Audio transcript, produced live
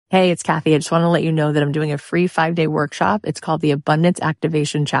Hey, it's Kathy. I just want to let you know that I'm doing a free 5-day workshop. It's called the Abundance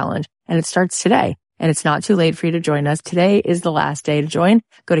Activation Challenge, and it starts today. And it's not too late for you to join us. Today is the last day to join.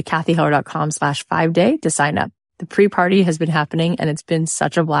 Go to kathyheller.com/5day to sign up. The pre-party has been happening and it's been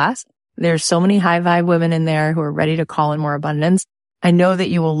such a blast. There's so many high vibe women in there who are ready to call in more abundance. I know that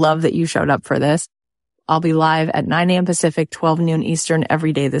you will love that you showed up for this. I'll be live at 9 a.m. Pacific, 12 noon Eastern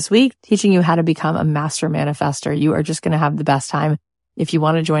every day this week, teaching you how to become a master manifester. You are just going to have the best time. If you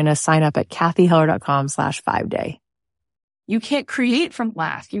want to join us, sign up at kathyheller.com/5day. You can't create from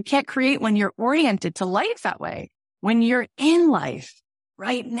lack. You can't create when you're oriented to life that way. When you're in life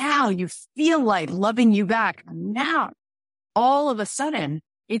right now, you feel life loving you back. Now, all of a sudden,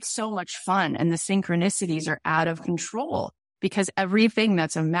 it's so much fun and the synchronicities are out of control because everything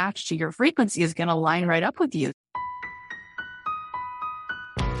that's a match to your frequency is going to line right up with you.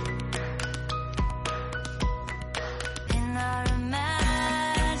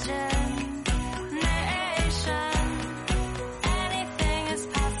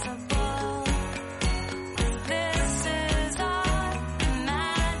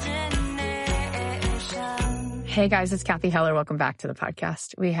 Hey guys, it's Kathy Heller. Welcome back to the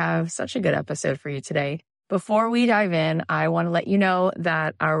podcast. We have such a good episode for you today. Before we dive in, I want to let you know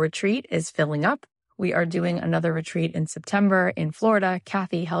that our retreat is filling up. We are doing another retreat in September in Florida,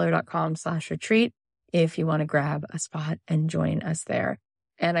 kathyheller.com/retreat, if you want to grab a spot and join us there.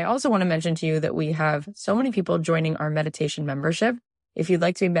 And I also want to mention to you that we have so many people joining our meditation membership. If you'd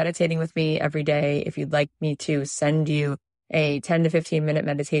like to be meditating with me every day, if you'd like me to send you a 10 to 15 minute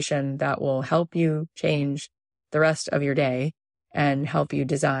meditation that will help you change the rest of your day and help you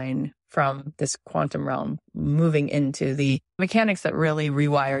design from this quantum realm, moving into the mechanics that really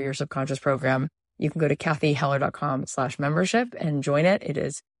rewire your subconscious program, you can go to kathyheller.com/membership and join it. It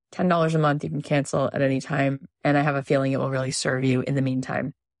is $10 a month. You can cancel at any time. And I have a feeling it will really serve you in the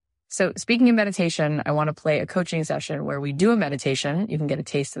meantime. So speaking of meditation, I want to play a coaching session where we do a meditation. You can get a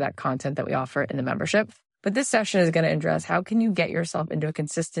taste of that content that we offer in the membership. But this session is going to address how can you get yourself into a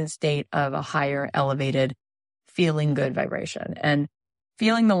consistent state of a higher, elevated, feeling good vibration and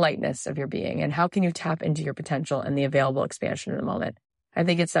feeling the lightness of your being, and how can you tap into your potential and the available expansion in the moment. I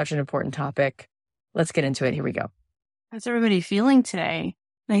think it's such an important topic. Let's get into it. Here we go. How's everybody feeling today?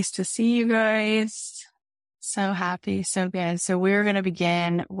 Nice to see you guys. So happy. So good. So we're going to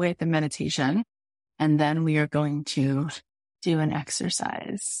begin with a meditation, and then we are going to do an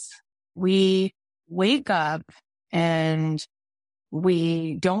exercise. We wake up and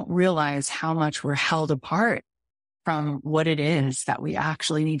we don't realize how much we're held apart from what it is that we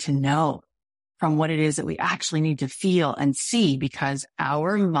actually need to know, from what it is that we actually need to feel and see, because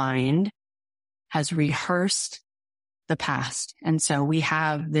our mind has rehearsed the past. And so we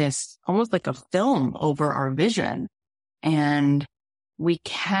have this almost like a film over our vision, and we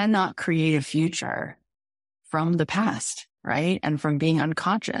cannot create a future from the past, right? And from being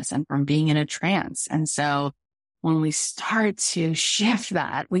unconscious and from being in a trance. And so when we start to shift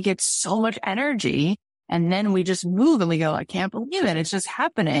that, we get so much energy. And then we just move and we go, I can't believe it. It's just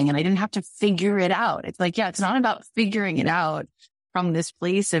happening. And I didn't have to figure it out. It's like, yeah, it's not about figuring it out from this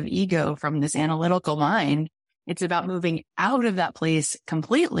place of ego, from this analytical mind. It's about moving out of that place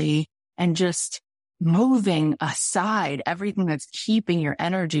completely and just moving aside everything that's keeping your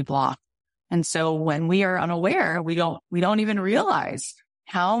energy blocked. And so when we are unaware, we don't even realize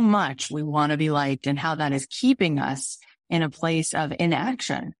how much we want to be liked and how that is keeping us in a place of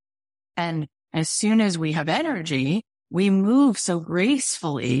inaction. And as soon as we have energy, we move so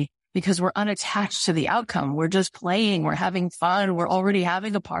gracefully because we're unattached to the outcome. We're just playing. We're having fun. We're already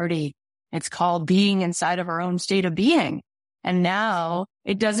having a party. It's called being inside of our own state of being. And now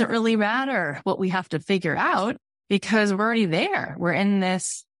it doesn't really matter what we have to figure out because we're already there. We're in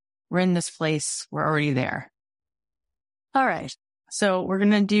this place. We're already there. All right. So we're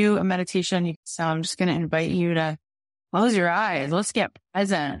going to do a meditation. So I'm just going to invite you to close your eyes. Let's get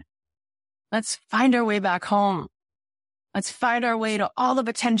present. Let's find our way back home. Let's find our way to all the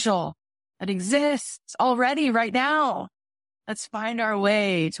potential that exists already right now. Let's find our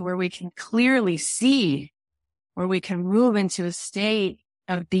way to where we can clearly see, where we can move into a state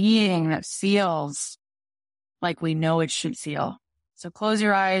of being that feels like we know it should feel. So close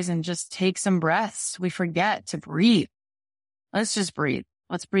your eyes and just take some breaths. We forget to breathe. Let's just breathe.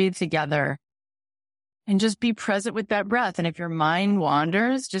 Let's breathe together. And just be present with that breath. And if your mind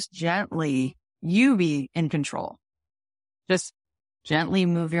wanders, just gently, you be in control. Just gently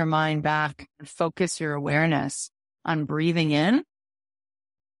move your mind back and focus your awareness on breathing in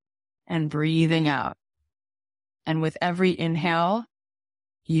and breathing out. And with every inhale,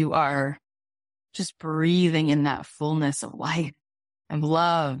 you are just breathing in that fullness of life of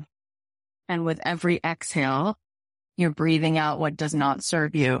love. And with every exhale, you're breathing out what does not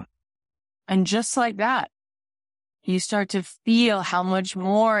serve you. And just like that, you start to feel how much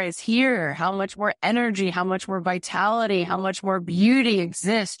more is here, how much more energy, how much more vitality, how much more beauty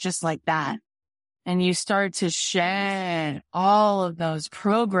exists just like that. And you start to shed all of those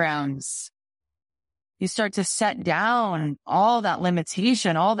programs. You start to set down all that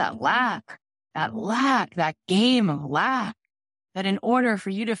limitation, all that game of lack, that in order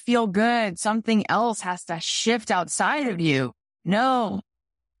for you to feel good, something else has to shift outside of you. No,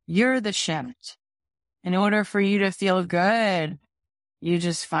 you're the shift. In order for you to feel good, you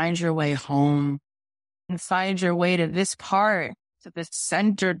just find your way home and find your way to this part, to this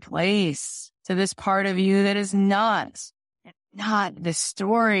centered place, to this part of you that is not this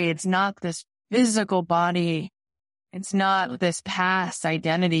story. It's not this physical body. It's not this past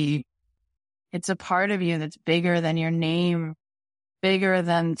identity. It's a part of you that's bigger than your name, bigger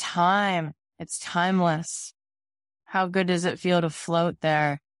than time. It's timeless. How good does it feel to float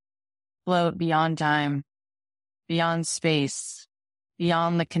there? Float beyond time, beyond space,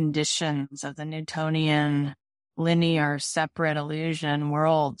 beyond the conditions of the Newtonian, linear, separate illusion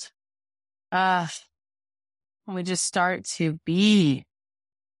world. We just start to be,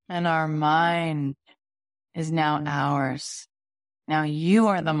 and our mind is now ours. Now you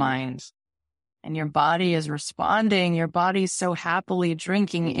are the mind, and your body is responding. Your body's so happily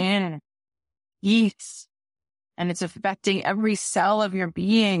drinking in peace, and it's affecting every cell of your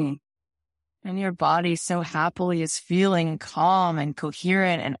being. And your body so happily is feeling calm and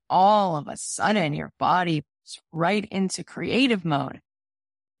coherent. And all of a sudden, your body is right into creative mode,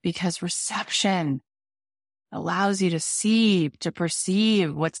 because reception allows you to see, to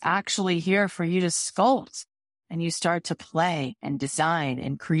perceive what's actually here for you to sculpt. And you start to play and design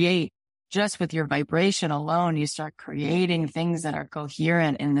and create. Just with your vibration alone, you start creating things that are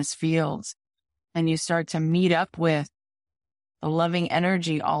coherent in this field. And you start to meet up with the loving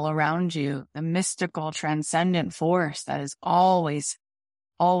energy all around you, the mystical, transcendent force that is always,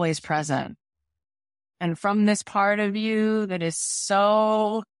 always present. And from this part of you that is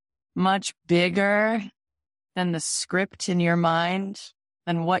so much bigger than the script in your mind,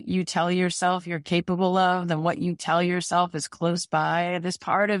 than what you tell yourself you're capable of, than what you tell yourself is close by, this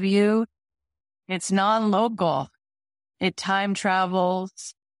part of you, it's non-local. It time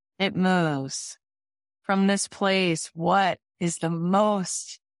travels. It moves. From this place, what is the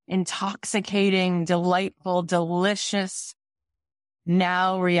most intoxicating, delightful, delicious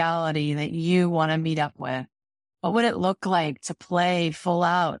now reality that you want to meet up with? What would it look like to play full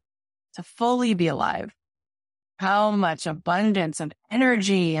out, to fully be alive? How much abundance of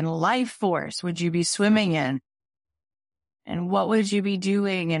energy and life force would you be swimming in? And what would you be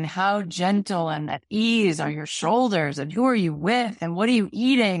doing? And how gentle and at ease are your shoulders? And who are you with? And what are you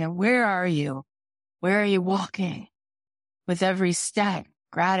eating? And where are you? Where are you walking? With every step,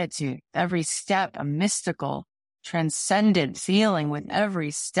 gratitude. Every step, a mystical, transcendent feeling. With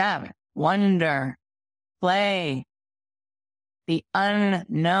every step, wonder, play. The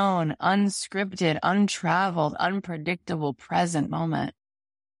unknown, unscripted, untraveled, unpredictable present moment.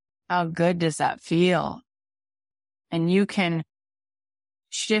 How good does that feel? And you can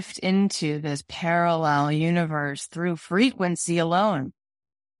shift into this parallel universe through frequency alone.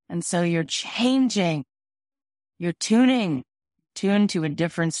 And so you're changing. You're tuned to a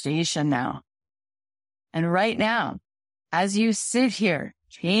different station now. And right now, as you sit here,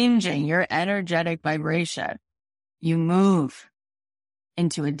 changing your energetic vibration, you move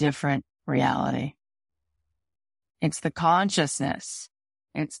into a different reality. It's the consciousness.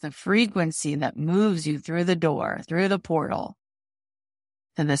 It's the frequency that moves you through the door, through the portal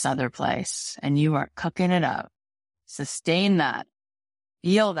to this other place. And you are cooking it up. Sustain that.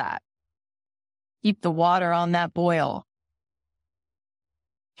 Feel that. Keep the water on that boil.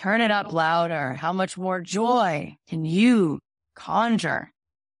 Turn it up louder. How much more joy can you conjure?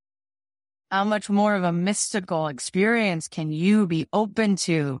 How much more of a mystical experience can you be open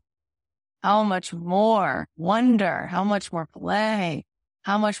to? How much more wonder? How much more play?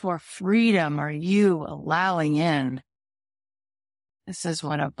 How much more freedom are you allowing in? This is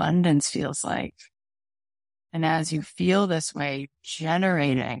what abundance feels like. And as you feel this way,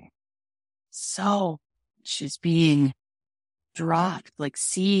 generating so much is being dropped like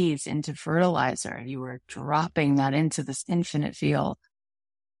seeds into fertilizer. You are dropping that into this infinite field,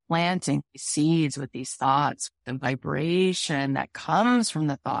 planting these seeds with these thoughts, the vibration that comes from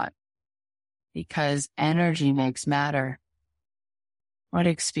the thought, because energy makes matter. What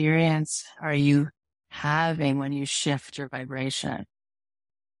experience are you having when you shift your vibration?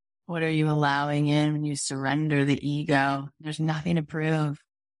 What are you allowing in when you surrender the ego? There's nothing to prove.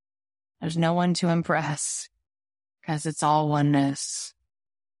 There's no one to impress because it's all oneness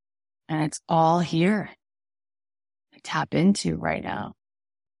and it's all here to tap into right now.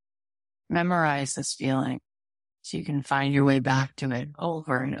 Memorize this feeling so you can find your way back to it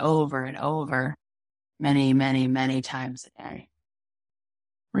over and over and over many, many, many times a day.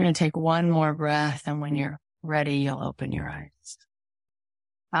 We're going to take one more breath, and when you're ready, you'll open your eyes.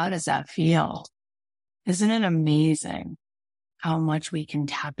 How does that feel? Isn't it amazing how much we can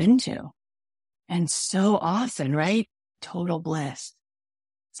tap into? And so often, right? Total bliss.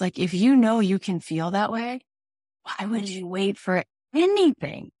 It's like, if you know you can feel that way, why would you wait for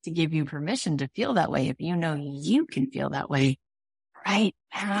anything to give you permission to feel that way if you know you can feel that way right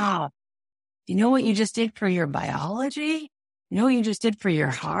now? You know what you just did for your biology? You know what you just did for your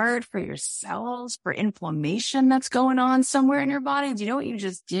heart, for your cells, for inflammation that's going on somewhere in your body? Do you know what you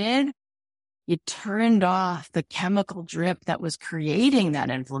just did? You turned off the chemical drip that was creating that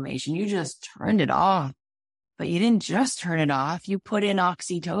inflammation. You just turned it off. But you didn't just turn it off. You put in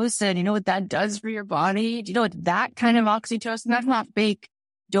oxytocin. You know what that does for your body? Do you know what that kind of oxytocin? That's not fake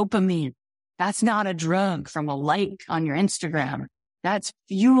dopamine. That's not a drug from a like on your Instagram. That's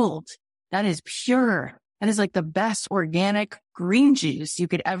fueled. That is pure. That is like the best organic green juice you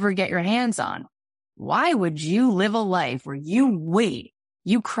could ever get your hands on. Why would you live a life where you wait,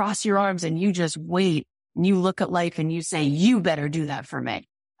 you cross your arms and you just wait, and you look at life and you say, you better do that for me?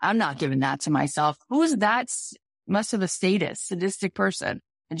 I'm not giving that to myself. Who's that must have a sadistic person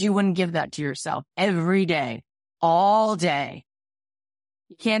that you wouldn't give that to yourself every day, all day?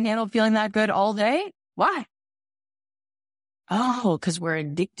 You can't handle feeling that good all day? Why? Oh, because we're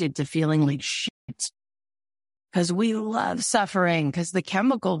addicted to feeling like shit. Because we love suffering, because the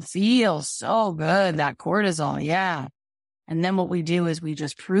chemical feels so good, that cortisol, yeah. And then what we do is we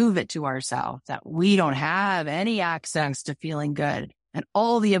just prove it to ourselves that we don't have any access to feeling good. And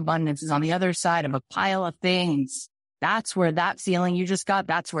all the abundance is on the other side of a pile of things. That's where that feeling you just got,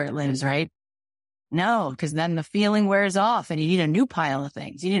 that's where it lives, right? No, because then the feeling wears off and you need a new pile of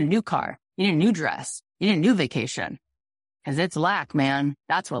things. You need a new car. You need a new dress. You need a new vacation. Because it's lack, man.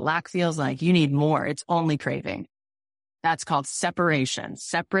 That's what lack feels like. You need more. It's only craving. That's called separation.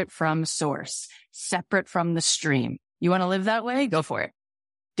 Separate from source. Separate from the stream. You want to live that way? Go for it.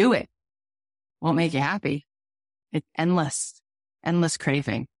 Do it. Won't make you happy. It's endless. Endless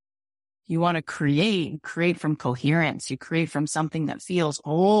craving. You want to create from coherence. You create from something that feels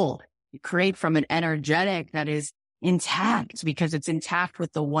whole. You create from an energetic that is intact because it's intact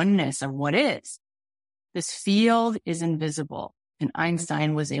with the oneness of what is. This field is invisible, and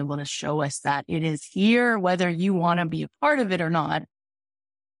Einstein was able to show us that it is here, whether you want to be a part of it or not.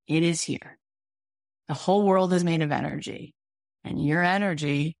 It is here. The whole world is made of energy, and your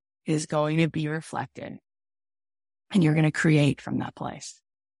energy is going to be reflected, and you're going to create from that place.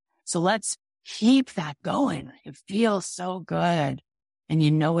 So let's keep that going. It feels so good, and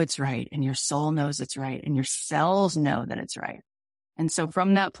you know it's right, and your soul knows it's right, and your cells know that it's right. And so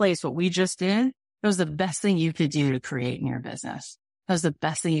from that place, what we just did, it was the best thing you could do to create in your business. That was the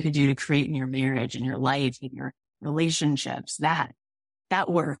best thing you could do to create in your marriage, in your life, in your relationships. That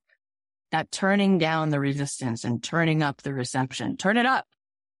work, that turning down the resistance and turning up the reception. Turn it up,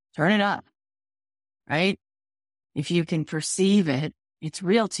 right? If you can perceive it, it's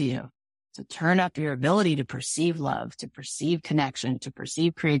real to you. So turn up your ability to perceive love, to perceive connection, to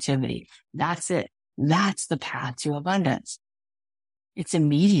perceive creativity. That's it. That's the path to abundance. It's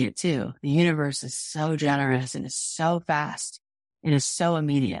immediate too. The universe is so generous and is so fast. It is so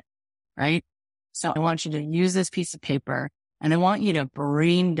immediate, right? So I want you to use this piece of paper and I want you to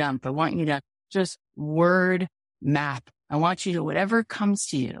brain dump. I want you to just word map. I want you to, whatever comes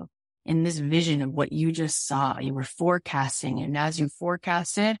to you in this vision of what you just saw, you were forecasting. And as you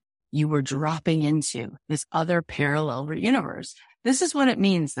forecasted, you were dropping into this other parallel universe. This is what it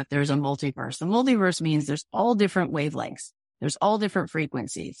means that there's a multiverse. The multiverse means there's all different wavelengths. There's all different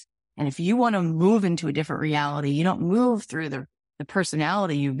frequencies. And if you want to move into a different reality, you don't move through the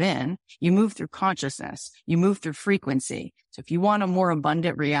personality you've been. You move through consciousness. You move through frequency. So if you want a more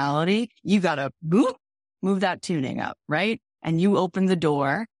abundant reality, you got to move that tuning up, right? And you open the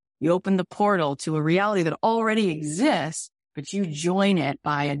door, you open the portal to a reality that already exists, but you join it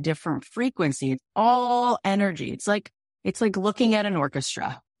by a different frequency. It's all energy. It's like looking at an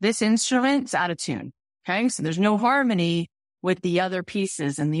orchestra. This instrument's out of tune. Okay. So there's no harmony with the other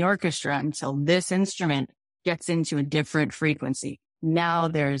pieces in the orchestra until this instrument gets into a different frequency. Now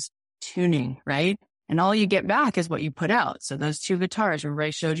there's tuning, right? And all you get back is what you put out. So those two guitars, remember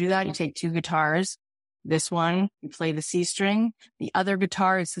I showed you that? You take two guitars This one, you play the C string. The other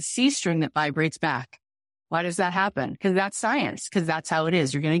guitar is the C string that vibrates back. Why does that happen? Because that's science, because that's how it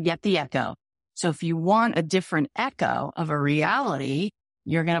is. You're going to get the echo. So if you want a different echo of a reality,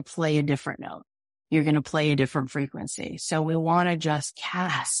 you're going to play a different note. You're going to play a different frequency. So we want to just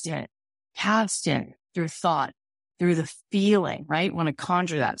cast it through thought, through the feeling, right? Want to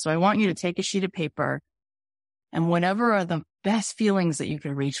conjure that. So I want you to take a sheet of paper, and whatever are the best feelings that you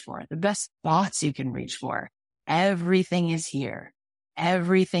can reach for, the best thoughts you can reach for, everything is here.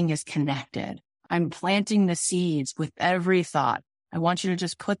 Everything is connected. I'm planting the seeds with every thought. I want you to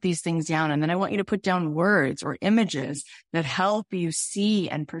just put these things down, and then I want you to put down words or images that help you see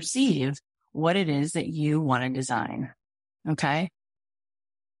and perceive what it is that you want to design. Okay?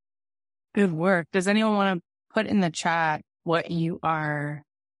 Good work. Does anyone want to put in the chat what you are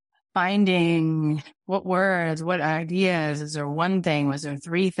finding? What words, what ideas? Is there one thing? Was there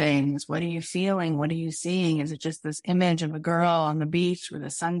three things? What are you feeling? What are you seeing? Is it just this image of a girl on the beach with a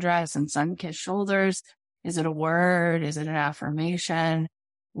sundress and sun-kissed shoulders? Is it a word? Is it an affirmation?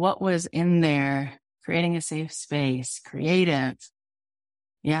 What was in there? Creating a safe space, creative.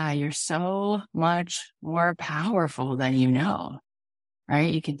 Yeah, you're so much more powerful than you know,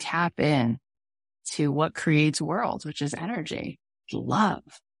 right? You can tap in to what creates worlds, which is energy, love,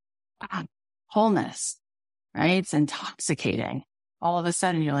 wholeness, right? It's intoxicating. All of a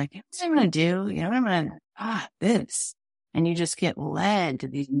sudden you're like, what's I'm going to do? You know what I'm going to, this. And you just get led to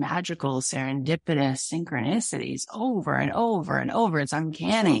these magical serendipitous synchronicities over and over and over. It's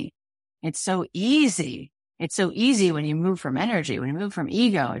uncanny. It's so easy. It's so easy when you move from energy, when you move from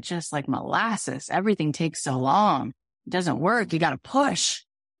ego. It's just like molasses. Everything takes so long. It doesn't work. You got to push.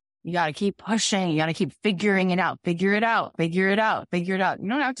 You got to keep pushing. You got to keep figuring it out. Figure it out. Figure it out. Figure it out. You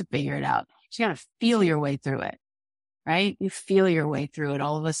don't have to figure it out. You got to feel your way through it, right? You feel your way through it.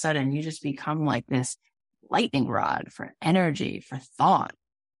 All of a sudden, you just become like this lightning rod for energy, for thought,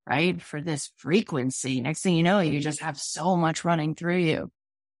 right? For this frequency. Next thing you know, you just have so much running through you.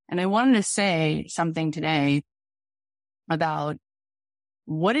 And I wanted to say something today about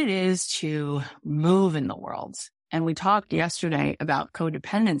what it is to move in the world. And we talked yesterday about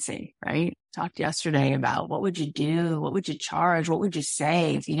codependency, right? Talked yesterday about what would you do? What would you charge? What would you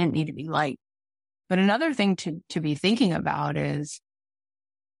say if you didn't need to be liked? But another thing to be thinking about is,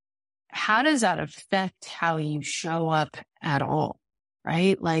 how does that affect how you show up at all,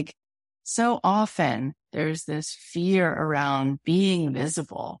 right? Like, so often there's this fear around being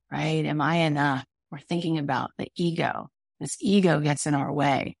visible, right? Am I enough? We're thinking about the ego. This ego gets in our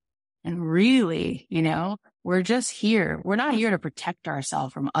way. And really, we're just here. We're not here to protect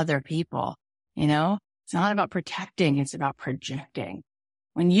ourselves from other people. It's not about protecting. It's about projecting.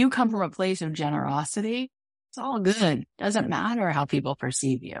 When you come from a place of generosity, it's all good. Doesn't matter how people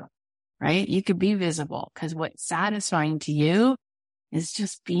perceive you, right? You could be visible, because what's satisfying to you is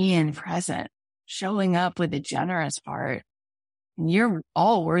just being present, showing up with the generous part. And you're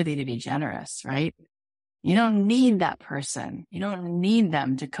all worthy to be generous, right? You don't need that person. You don't need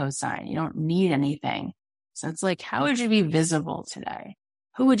them to co-sign. You don't need anything. So it's like, how would you be visible today?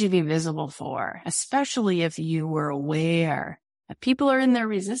 Who would you be visible for? Especially if you were aware that people are in their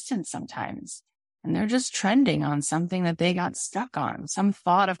resistance sometimes, and they're just trending on something that they got stuck on, some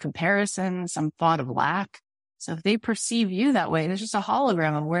thought of comparison, some thought of lack. So if they perceive you that way, there's just a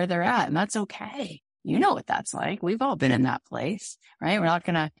hologram of where they're at, and that's okay. You know what that's like. We've all been in that place, right? We're not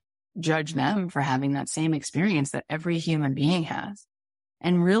going to judge them for having that same experience that every human being has.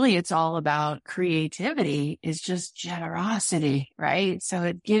 And really, it's all about creativity, is just generosity, right? So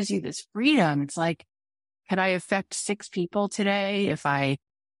it gives you this freedom. It's like, could I affect 6 people today if I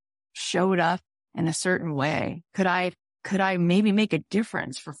showed up in a certain way? Could I maybe make a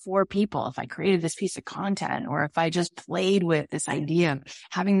difference for 4 people if I created this piece of content, or if I just played with this idea of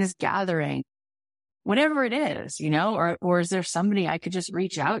having this gathering? Whatever it is, or is there somebody I could just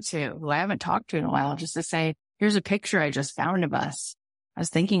reach out to who I haven't talked to in a while, just to say, here's a picture I just found of us. I was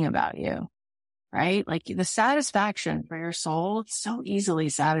thinking about you, right? Like, the satisfaction for your soul, it's so easily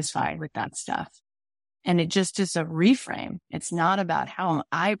satisfied with that stuff. And it just is a reframe. It's not about how am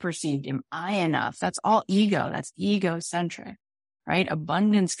I perceived? Am I enough? That's all ego. That's egocentric, right?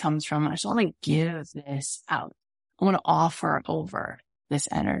 Abundance comes from, I just want to give this out. I want to offer over this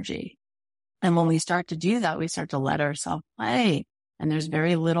energy. And when we start to do that, we start to let ourselves play. And there's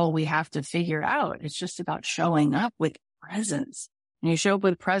very little we have to figure out. It's just about showing up with presence. When you show up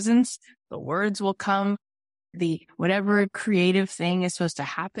with presence, the words will come. Whatever creative thing is supposed to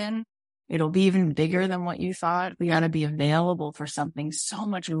happen, it'll be even bigger than what you thought. We got to be available for something so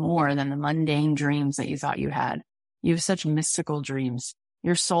much more than the mundane dreams that you thought you had. You have such mystical dreams.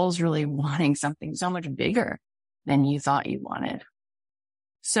 your soul's really wanting something so much bigger than you thought you wanted.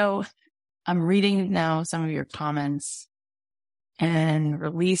 So I'm reading now some of your comments and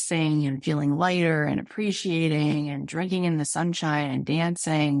releasing and feeling lighter and appreciating and drinking in the sunshine and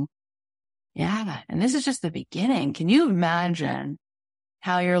dancing. Yeah. And this is just the beginning. Can you imagine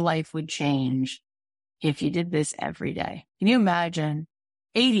how your life would change if you did this every day? Can you imagine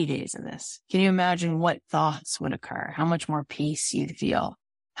 80 days of this? Can you imagine what thoughts would occur? How much more peace you'd feel?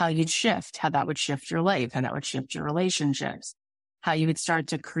 How you'd shift? How that would shift your life? How that would shift your relationships? How you would start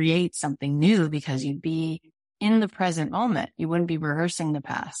to create something new because you'd be in the present moment. You wouldn't be rehearsing the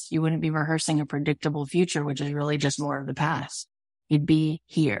past. You wouldn't be rehearsing a predictable future, which is really just more of the past. You'd be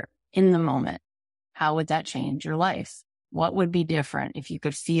here in the moment. How would that change your life? What would be different if you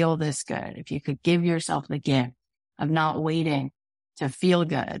could feel this good? If you could give yourself the gift of not waiting to feel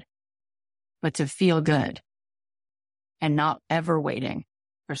good, but to feel good and not ever waiting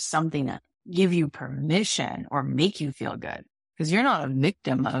for something to give you permission or make you feel good. Because you're not a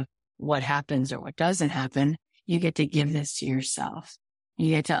victim of what happens or what doesn't happen. You get to give this to yourself.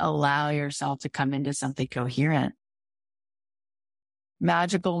 You get to allow yourself to come into something coherent.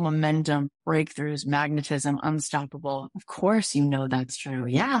 Magical momentum, breakthroughs, magnetism, unstoppable. Of course, you know that's true.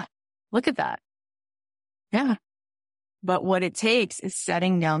 Yeah. Look at that. Yeah. But what it takes is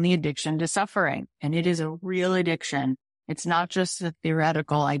setting down the addiction to suffering. And it is a real addiction. It's not just a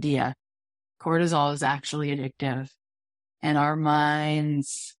theoretical idea. Cortisol is actually addictive. And our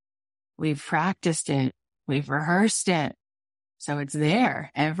minds, we've practiced it. We've rehearsed it. So it's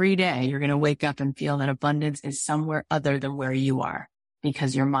there every day. You're going to wake up and feel that abundance is somewhere other than where you are,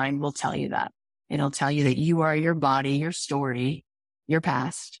 because your mind will tell you that. It'll tell you that you are your body, your story, your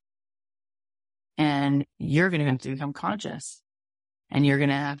past. And you're going to have to become conscious, and you're going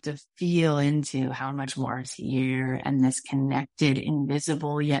to have to feel into how much more is here, and this connected,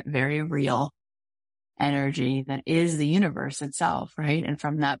 invisible, yet very real energy that is the universe itself, right? And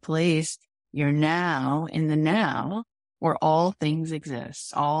from that place, you're now in the now where all things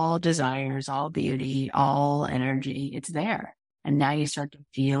exist, all desires, all beauty, all energy. It's there. And now you start to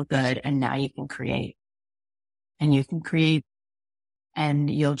feel good, and now you can create. And you can create,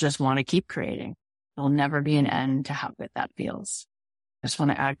 and you'll just want to keep creating. There'll never be an end to how good that feels. I just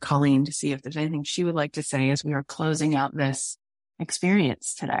want to add Colleen to see if there's anything she would like to say as we are closing out this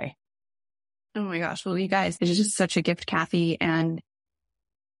experience today. Oh my gosh. Well, you guys, it is just such a gift, Kathy. And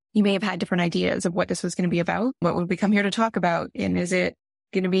you may have had different ideas of what this was going to be about. What would we come here to talk about? And is it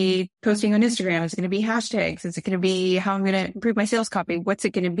going to be posting on Instagram? Is it going to be hashtags? Is it going to be how I'm going to improve my sales copy? What's it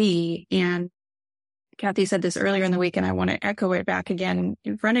going to be? And Kathy said this earlier in the week, and I want to echo it back again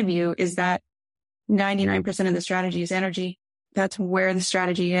in front of you, is that 99% of the strategy is energy. That's where the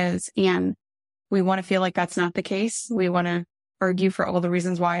strategy is. And we want to feel like that's not the case. We want to argue for all the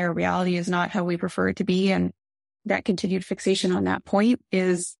reasons why our reality is not how we prefer it to be. And that continued fixation on that point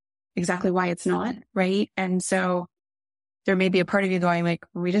is exactly why it's not, right? And so there may be a part of you going like,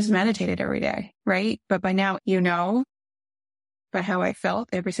 we just meditated every day, right? But by now, you know, but how I felt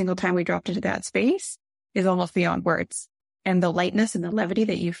every single time we dropped into that space is almost beyond words. And the lightness and the levity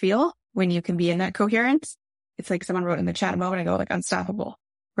that you feel when you can be in that coherence, it's like someone wrote in the chat a moment ago, like unstoppable,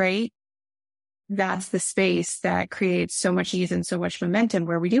 right? That's the space that creates so much ease and so much momentum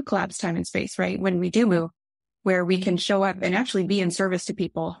where we do collapse time and space, right? When we do move, where we can show up and actually be in service to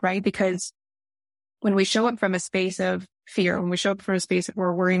people, right? Because when we show up from a space of fear, when we show up from a space of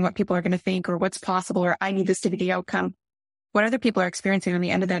we're worrying what people are going to think or what's possible, or I need this to be the outcome, what other people are experiencing on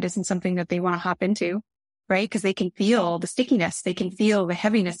the end of that isn't something that they want to hop into, right? Because they can feel the stickiness. They can feel the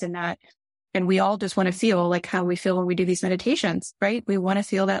heaviness in that. And we all just want to feel like how we feel when we do these meditations, right? We want to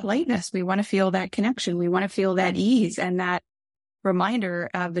feel that lightness. We want to feel that connection. We want to feel that ease and that reminder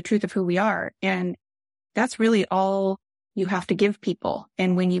of the truth of who we are. And that's really all you have to give people.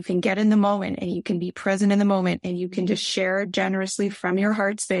 And when you can get in the moment and you can be present in the moment and you can just share generously from your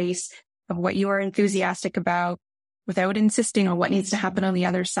heart space of what you are enthusiastic about without insisting on what needs to happen on the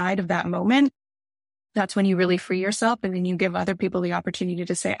other side of that moment, that's when you really free yourself. And then you give other people the opportunity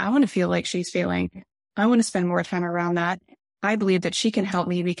to say, I want to feel like she's feeling. I want to spend more time around that. I believe that she can help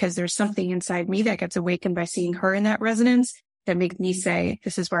me because there's something inside me that gets awakened by seeing her in that resonance that makes me say,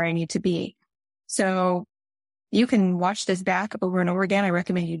 this is where I need to be. So you can watch this back over and over again. I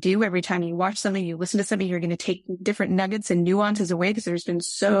recommend you do. Every time you watch something, you listen to something, you're going to take different nuggets and nuances away because there's been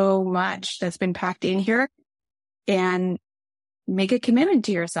so much that's been packed in here. And make a commitment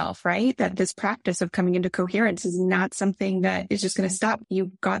to yourself, right? That this practice of coming into coherence is not something that is just going to stop.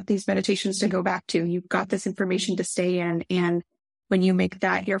 You've got these meditations to go back to. You've got this information to stay in. And when you make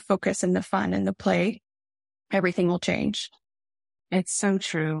that your focus and the fun and the play, everything will change. It's so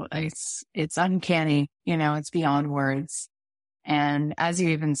true. It's uncanny, it's beyond words. And as you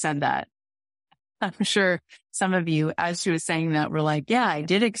even said that, I'm sure some of you, as she was saying that, were like, yeah, I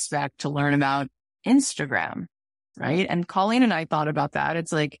did expect to learn about Instagram, right? And Colleen and I thought about that.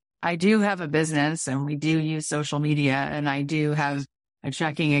 It's like, I do have a business and we do use social media and I do have a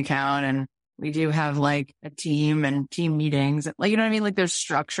checking account and we do have like a team and team meetings. Like, you know what I mean? Like there's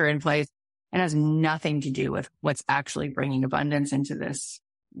structure in place and it has nothing to do with what's actually bringing abundance into this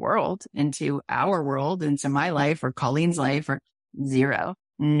world, into our world, into my life or Colleen's life, or zero,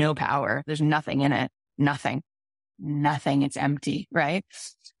 no power. There's nothing in it. Nothing. It's empty, right?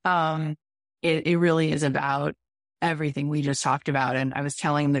 It really is about everything we just talked about. And I was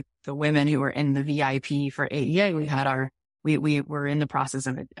telling the women who were in the VIP for AEA, we were in the process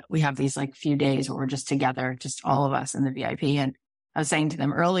of it. We have these like few days where we're just together, just all of us in the VIP. And I was saying to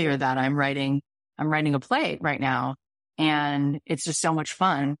them earlier that I'm writing a play right now. And it's just so much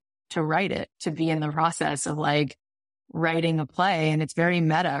fun to write it, to be in the process of like writing a play. And it's very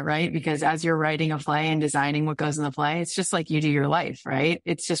meta, right? Because as you're writing a play and designing what goes in the play, it's just like you do your life, right?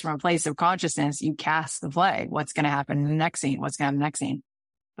 It's just from a place of consciousness, you cast the play. What's going to happen in the next scene? What's going to happen in the next scene?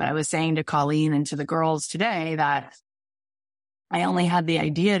 But I was saying to Colleen and to the girls today that I only had the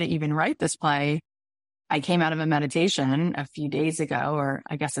idea to even write this play. I came out of a meditation a few days ago, or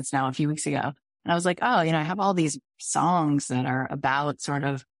I guess it's now a few weeks ago. And I was like, oh, I have all these songs that are about sort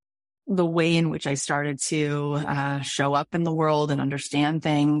of the way in which I started to show up in the world and understand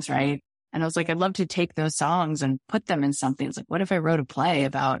things, right? And I was like, I'd love to take those songs and put them in something. It's like, what if I wrote a play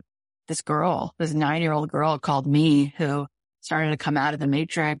about this girl, this 9-year-old girl called Me, who started to come out of the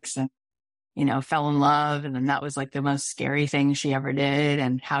matrix and, fell in love. And then that was like the most scary thing she ever did,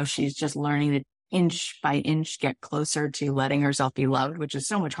 and how she's just learning to inch by inch get closer to letting herself be loved, which is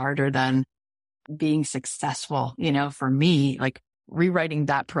so much harder than being successful, for me, like rewriting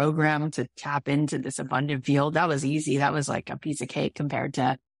that program to tap into this abundant field. That was easy. That was like a piece of cake compared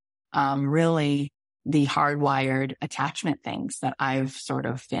to really the hardwired attachment things that I've sort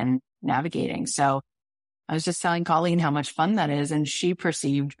of been navigating. So I was just telling Colleen how much fun that is. And she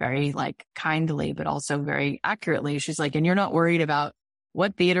perceived very like kindly, but also very accurately. She's like, and you're not worried about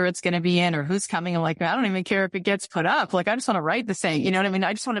what theater it's going to be in or who's coming. I'm like, I don't even care if it gets put up. Like, I just want to write the thing. You know what I mean?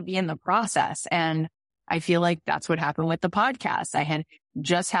 I just want to be in the process. And I feel like that's what happened with the podcast. I had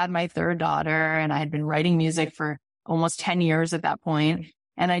just had my third daughter and I had been writing music for almost 10 years at that point.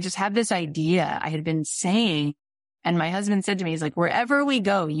 And I just had this idea I had been saying. And my husband said to me, he's like, wherever we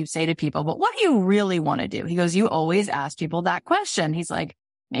go, you say to people, but what do you really want to do? He goes, you always ask people that question. He's like,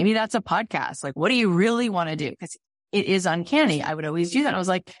 maybe that's a podcast. Like, what do you really want to do? Because it is uncanny. I would always do that. I was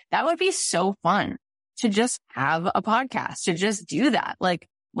like, that would be so fun to just have a podcast, to just do that. Like,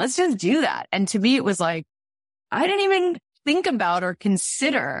 let's just do that. And to me, it was like, I didn't even think about or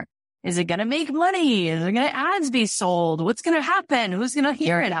consider, is it going to make money? Is it going to ads be sold? What's going to happen? Who's going to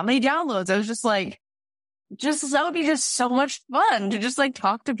hear it? How many downloads? I was just like, that would be just so much fun to just like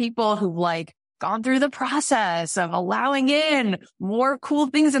talk to people who've like gone through the process of allowing in more cool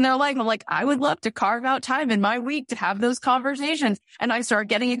things in their life. I'm like, I would love to carve out time in my week to have those conversations. And I start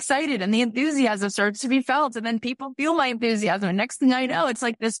getting excited and the enthusiasm starts to be felt. And then people feel my enthusiasm. And next thing I know, it's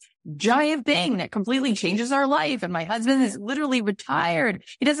like this giant thing that completely changes our life. And my husband is literally retired.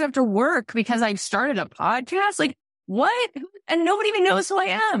 He doesn't have to work because I've started a podcast. Like, what? And nobody even knows who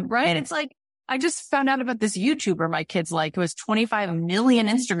I am, right? It's like, I just found out about this YouTuber my kids like, who has 25 million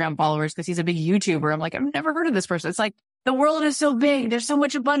Instagram followers because he's a big YouTuber. I'm like, I've never heard of this person. It's like, the world is so big. There's so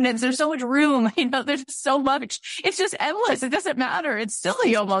much abundance. There's so much room. There's so much. It's just endless. It doesn't matter. It's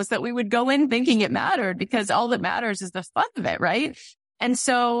silly almost that we would go in thinking it mattered, because all that matters is the fun of it, right? And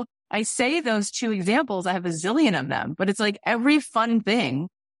so I say those two examples. I have a zillion of them, but it's like every fun thing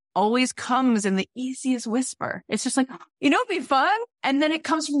always comes in the easiest whisper. It's just like, it'd be fun. And then it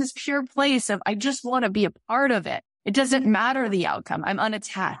comes from this pure place of, I just want to be a part of it. It doesn't matter the outcome. I'm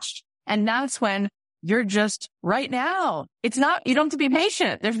unattached. And that's when you're just right now. It's not, you don't have to be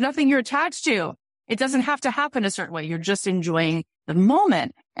patient. There's nothing you're attached to. It doesn't have to happen a certain way. You're just enjoying the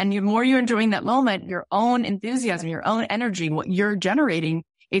moment. And the more you're enjoying that moment, your own enthusiasm, your own energy, what you're generating,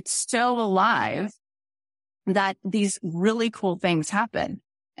 it's so alive that these really cool things happen.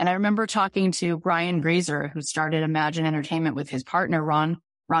 And I remember talking to Brian Grazer, who started Imagine Entertainment with his partner, Ron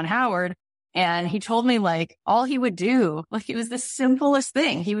Howard. And he told me like all he would do, like it was the simplest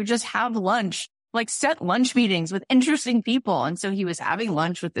thing. He would just have lunch, like set lunch meetings with interesting people. And so he was having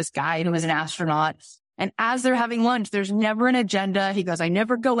lunch with this guy who was an astronaut. And as they're having lunch, there's never an agenda. He goes, I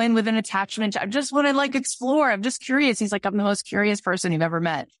never go in with an attachment. I just want to like explore. I'm just curious. He's like, I'm the most curious person you've ever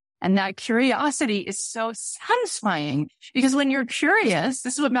met. And that curiosity is so satisfying because when you're curious,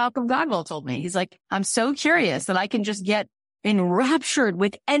 this is what Malcolm Gladwell told me. He's like, I'm so curious that I can just get enraptured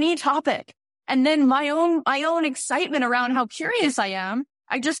with any topic. And then my own excitement around how curious I am,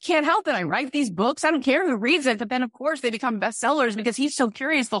 I just can't help it. I write these books. I don't care who reads it, but then of course they become bestsellers because he's so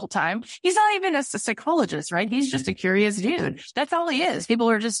curious the whole time. He's not even a psychologist, right? He's just a curious dude. That's all he is. People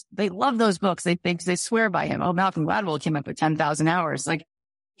are just, they love those books. They swear by him. Oh, Malcolm Gladwell came up with 10,000 hours. Like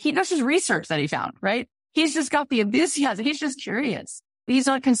that's just research that he found, right? He's just got the enthusiasm. He's just curious. He's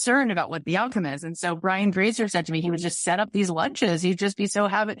not concerned about what the outcome is. And so Brian Grazer said to me, he would just set up these lunches. He'd just be so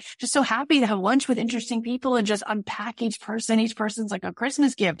happy to have lunch with interesting people and just unpack each person. Each person's like a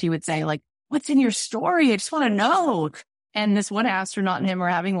Christmas gift. He would say, like, what's in your story? I just want to know. And this one astronaut and him were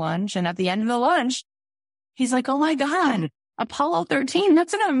having lunch. And at the end of the lunch, he's like, oh my God, Apollo 13.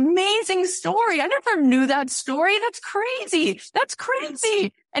 That's an amazing story. I never knew that story. That's crazy. That's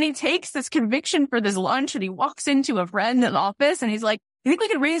crazy. And he takes this conviction for this lunch and he walks into a friend in the office and he's like, you think we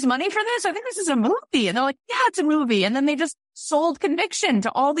could raise money for this? I think this is a movie. And they're like, yeah, it's a movie. And then they just sold conviction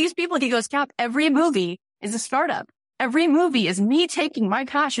to all these people. He goes, Cap, every movie is a startup. Every movie is me taking my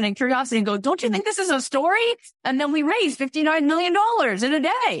passion and curiosity and go, don't you think this is a story? And then we raise $59 million in a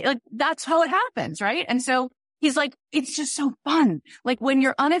day. Like that's how it happens. Right. And so he's like, it's just so fun. Like when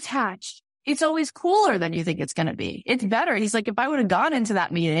you're unattached, it's always cooler than you think it's going to be. It's better. He's like, if I would have gone into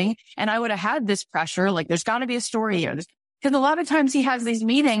that meeting and I would have had this pressure, like there's got to be a story here. Because a lot of times he has these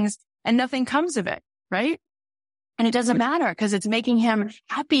meetings and nothing comes of it, right? And it doesn't matter because it's making him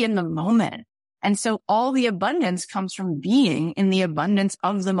happy in the moment. And so all the abundance comes from being in the abundance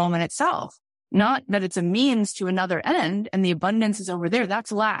of the moment itself, not that it's a means to another end and the abundance is over there.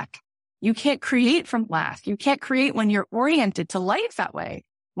 That's lack. You can't create from lack. You can't create when you're oriented to life that way.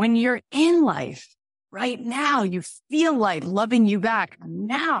 When you're in life right now, you feel life loving you back.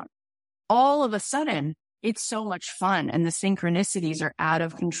 Now, all of a sudden, it's so much fun and the synchronicities are out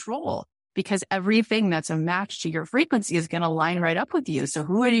of control because everything that's a match to your frequency is going to line right up with you. So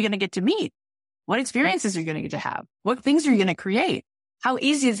who are you going to get to meet? What experiences are you going to get to have? What things are you going to create? How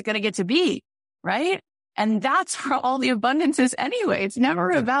easy is it going to get to be? Right? And that's where all the abundance is anyway. It's never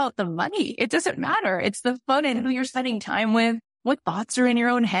about the money. It doesn't matter. It's the fun and who you're spending time with, what thoughts are in your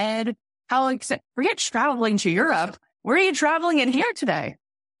own head, forget traveling to Europe. Where are you traveling in here today?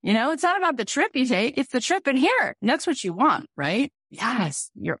 You know, it's not about the trip you take. It's the trip in here. And that's what you want, right?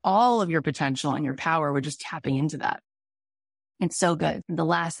 Yes. All of your potential and your power. We're just tapping into that. It's so good. The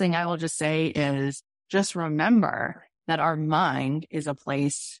last thing I will just say is just remember that our mind is a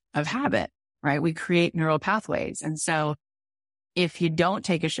place of habit, right? We create neural pathways. And so if you don't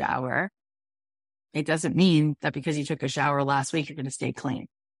take a shower, it doesn't mean that because you took a shower last week, you're going to stay clean,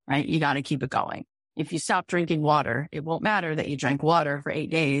 right? You got to keep it going. If you stop drinking water, it won't matter that you drank water for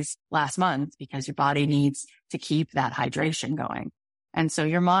 8 days last month because your body needs to keep that hydration going. And so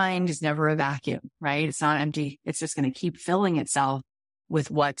your mind is never a vacuum, right? It's not empty. It's just going to keep filling itself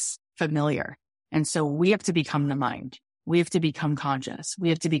with what's familiar. And so we have to become the mind. We have to become conscious. We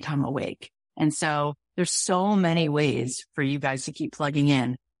have to become awake. And so there's so many ways for you guys to keep plugging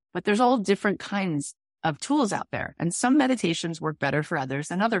in, but there's all different kinds of tools out there. And some meditations work better for others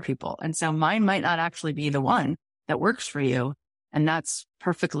than other people. And so mine might not actually be the one that works for you. And that's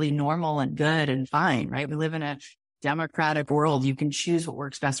perfectly normal and good and fine, right? We live in a democratic world. You can choose what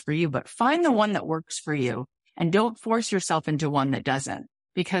works best for you, but find the one that works for you and don't force yourself into one that doesn't,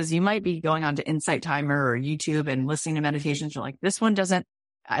 because you might be going on to Insight Timer or YouTube and listening to meditations. You're like, this one doesn't,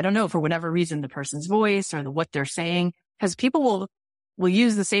 I don't know, for whatever reason, the person's voice or what they're saying, because people will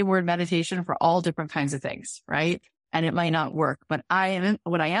use the same word meditation for all different kinds of things, right? And it might not work. But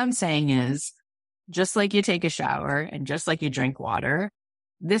what I am saying is, just like you take a shower and just like you drink water,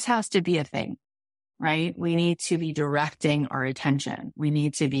 this has to be a thing, right? We need to be directing our attention. We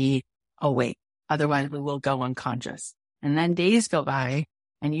need to be awake. Otherwise, we will go unconscious. And then days go by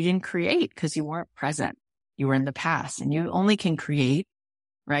and you didn't create because you weren't present. You were in the past, and you only can create,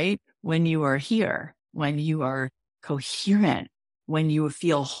 right? When you are here, when you are coherent, when you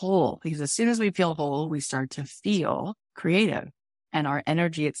feel whole, because as soon as we feel whole, we start to feel creative and our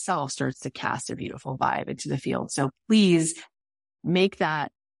energy itself starts to cast a beautiful vibe into the field. So please make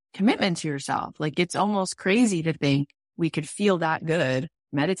that commitment to yourself. Like, it's almost crazy to think we could feel that good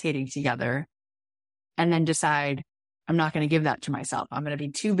meditating together and then decide, I'm not going to give that to myself. I'm going to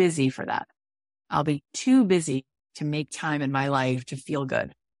be too busy for that. I'll be too busy to make time in my life to feel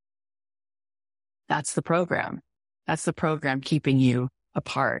good. That's the program. That's the program keeping you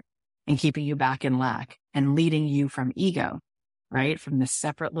apart and keeping you back in lack and leading you from ego, right? From this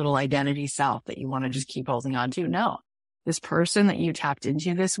separate little identity self that you want to just keep holding on to. No, this person that you tapped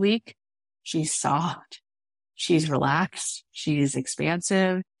into this week, she's soft, she's relaxed, she's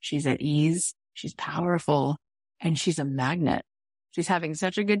expansive, she's at ease, she's powerful, and she's a magnet. She's having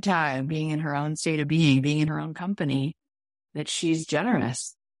such a good time being in her own state of being in her own company, that she's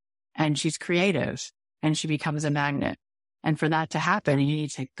generous and she's creative and she becomes a magnet. And for that to happen, you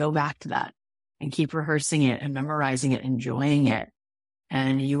need to go back to that and keep rehearsing it and memorizing it, enjoying it.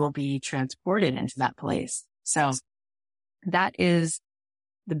 And you will be transported into that place. So that is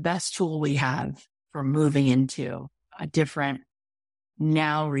the best tool we have for moving into a different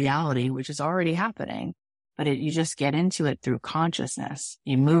now reality, which is already happening. But you just get into it through consciousness.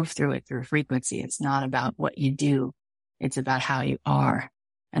 You move through it through frequency. It's not about what you do. It's about how you are.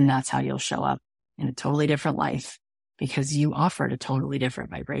 And that's how you'll show up in a totally different life, because you offered a totally different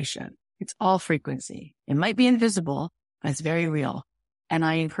vibration. It's all frequency. It might be invisible, but it's very real. And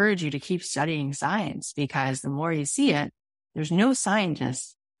I encourage you to keep studying science, because the more you see it, there's no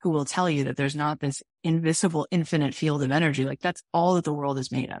scientist who will tell you that there's not this invisible, infinite field of energy. Like, that's all that the world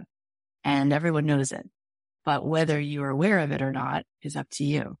is made of. And everyone knows it. But whether you're aware of it or not is up to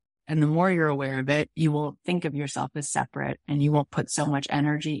you. And the more you're aware of it, you will think of yourself as separate, and you won't put so much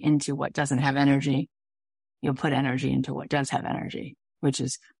energy into what doesn't have energy. You'll put energy into what does have energy, which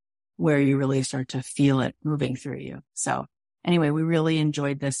is where you really start to feel it moving through you. So anyway, we really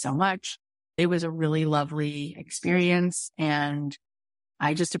enjoyed this so much. It was a really lovely experience, and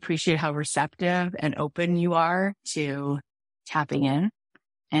I just appreciate how receptive and open you are to tapping in.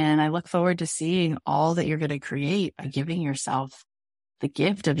 And I look forward to seeing all that you're going to create by giving yourself the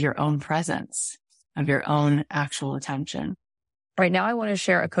gift of your own presence, of your own actual attention. Right now, I want to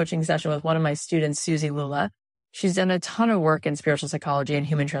share a coaching session with one of my students, Susie Lula. She's done a ton of work in spiritual psychology and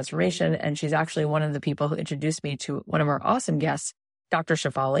human transformation, and she's actually one of the people who introduced me to one of our awesome guests, Dr.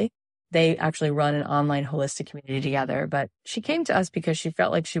 Shefali. They actually run an online holistic community together, but she came to us because she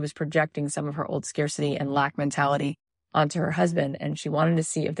felt like she was projecting some of her old scarcity and lack mentality onto her husband, and she wanted to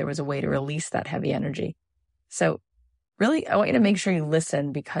see if there was a way to release that heavy energy. So really, I want you to make sure you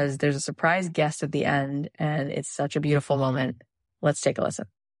listen, because there's a surprise guest at the end, and it's such a beautiful moment. Let's take a listen.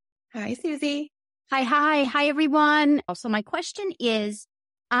 Hi, Susie. Hi, everyone. So my question is,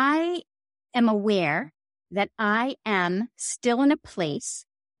 I am aware that I am still in a place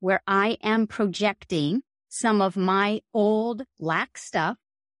where I am projecting some of my old lack stuff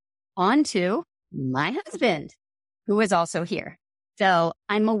onto my husband, who is also here. So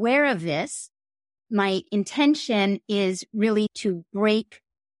I'm aware of this. My intention is really to break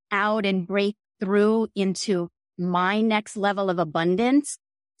out and break through into my next level of abundance,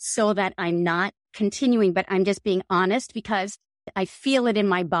 so that I'm not continuing, but I'm just being honest, because I feel it in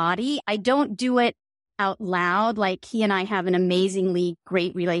my body. I don't do it out loud. Like, he and I have an amazingly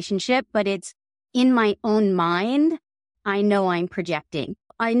great relationship, but it's in my own mind. I know I'm projecting.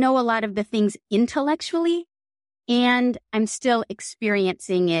 I know a lot of the things intellectually, and I'm still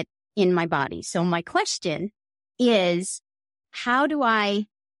experiencing it in my body. So my question is, how do I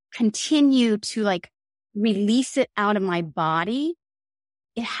continue to release it out of my body?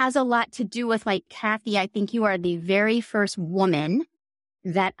 It has a lot to do with, Kathy, I think you are the very first woman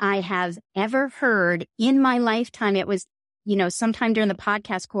that I have ever heard in my lifetime. It was, sometime during the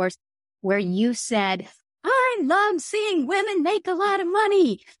podcast course where you said, I love seeing women make a lot of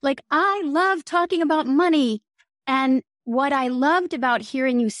money. I love talking about money. And what I loved about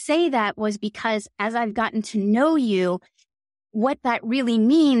hearing you say that was because as I've gotten to know you, what that really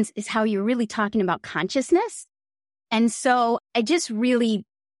means is how you're really talking about consciousness. And so I just really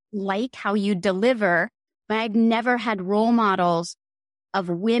like how you deliver, but I've never had role models of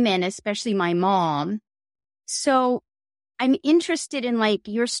women, especially my mom. So I'm interested in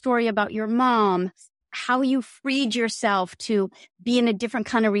your story about your mom, how you freed yourself to be in a different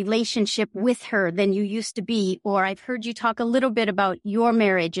kind of relationship with her than you used to be. Or I've heard you talk a little bit about your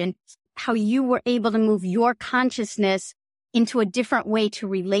marriage and how you were able to move your consciousness into a different way to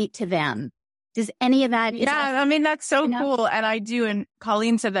relate to them. Does any of that? Yeah, that's so cool. And I do. And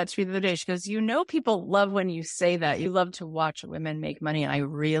Colleen said that to me the other day. She goes, people love when you say that. You love to watch women make money. And I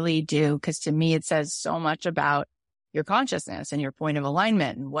really do. Because to me, it says so much about your consciousness and your point of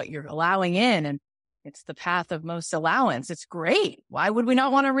alignment and what you're allowing in. And it's the path of most allowance. It's great. Why would we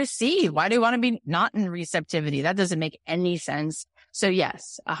not want to receive? Why do we want to be not in receptivity? That doesn't make any sense. So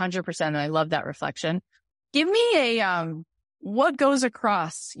yes, 100%. And I love that reflection. Give me a, what goes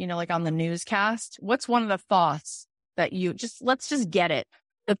across, on the newscast? What's one of the thoughts that let's just get it.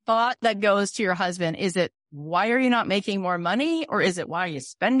 The thought that goes to your husband, is it, why are you not making more money? Or is it, why are you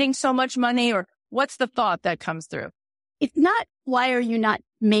spending so much money? Or what's the thought that comes through? It's not, why are you not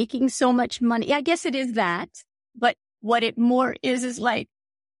making so much money? I guess it is that. But what it more is like,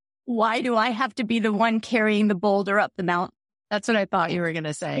 why do I have to be the one carrying the boulder up the mountain? That's what I thought you were going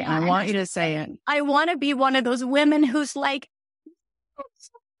to say. Yeah, I want you to say it. I want to be one of those women who's like, I'm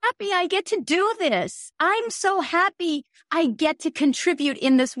so happy I get to do this. I'm so happy I get to contribute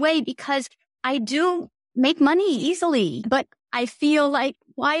in this way because I do make money easily. But I feel like,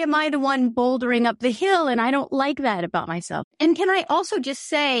 why am I the one bouldering up the hill? And I don't like that about myself. And can I also just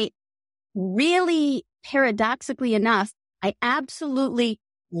say, really paradoxically enough, I absolutely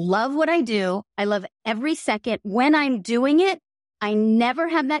love what I do. I love every second. When I'm doing it, I never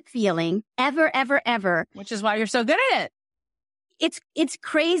have that feeling ever, ever, ever. Which is why you're so good at it. It's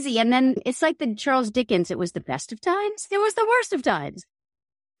crazy. And then it's like the Charles Dickens. It was the best of times. It was the worst of times.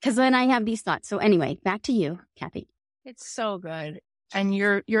 Because then I have these thoughts. So anyway, back to you, Kathy. It's so good. And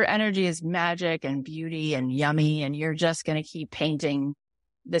your energy is magic and beauty and yummy. And you're just going to keep painting.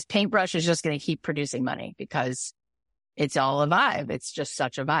 This paintbrush is just going to keep producing money because it's all a vibe. It's just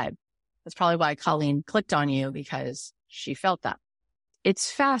such a vibe. That's probably why Colleen clicked on you, because she felt that.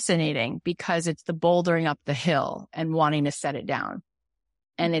 It's fascinating because it's the bouldering up the hill and wanting to set it down.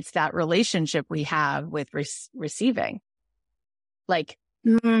 And it's that relationship we have with receiving. Like,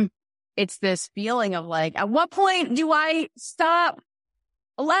 it's this feeling of like, at what point do I stop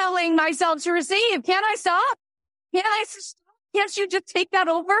allowing myself to receive? Can't I stop? Can't you just take that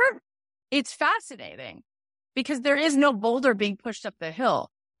over? It's fascinating because there is no boulder being pushed up the hill.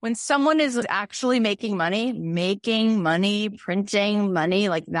 When someone is actually making money, printing money,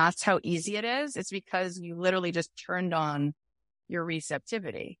 like that's how easy it is. It's because you literally just turned on your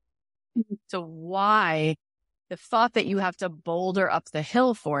receptivity. So why the thought that you have to boulder up the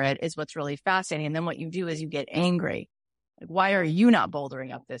hill for it is what's really fascinating. And then what you do is you get angry. Like, why are you not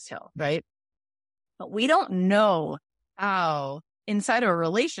bouldering up this hill? Right. But we don't know how inside of a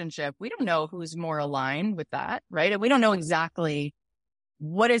relationship, we don't know who's more aligned with that. Right. And we don't know exactly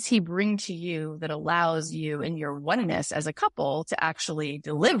what does he bring to you that allows you in your oneness as a couple to actually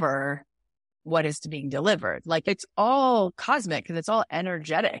deliver what is to being delivered. Like it's all cosmic because it's all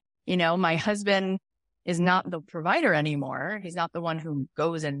energetic. You know, my husband is not the provider anymore. He's not the one who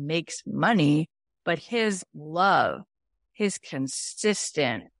goes and makes money, but his love, his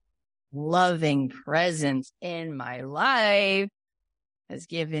consistent, loving presence in my life has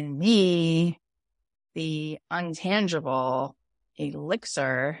given me the untangible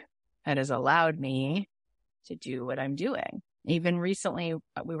elixir that has allowed me to do what I'm doing. Even recently,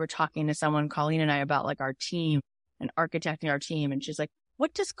 we were talking to someone, Colleen and I, about like our team and architecting our team. And she's like,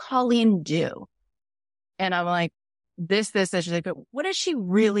 what does Colleen do? And I'm like, this. She's like, but what does she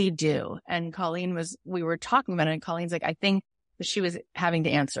really do? And we were talking about it. And Colleen's like, I think that she was having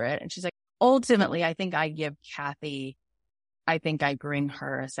to answer it. And she's like, ultimately, I think I give Kathy, I think I bring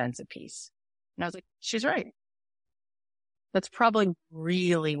her a sense of peace. And I was like, she's right. That's probably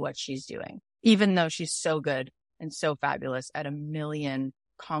really what she's doing, even though she's so good and so fabulous at a million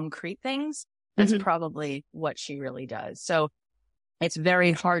concrete things. That's probably what she really does. So it's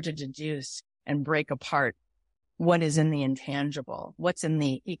very hard to deduce and break apart what is in the intangible, what's in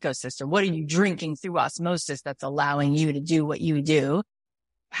the ecosystem. What are you drinking through osmosis that's allowing you to do what you do?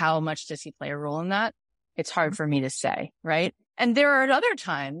 How much does he play a role in that? It's hard for me to say, right? And there are other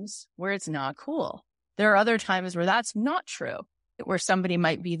times where it's not cool. There are other times where that's not true, where somebody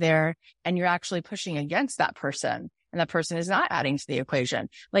might be there and you're actually pushing against that person and that person is not adding to the equation.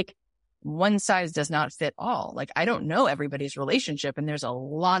 Like one size does not fit all. Like I don't know everybody's relationship and there's a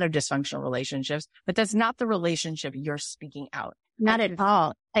lot of dysfunctional relationships, but that's not the relationship you're speaking out. Not at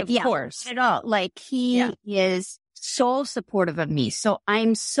all. Of course. Not at all. Like he is so supportive of me. So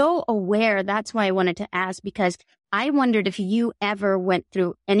I'm so aware. That's why I wanted to ask, because I wondered if you ever went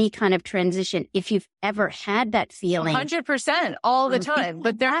through any kind of transition, if you've ever had that feeling. 100% all the time.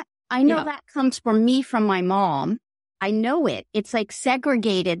 But I know that comes from me, from my mom. I know it. It's like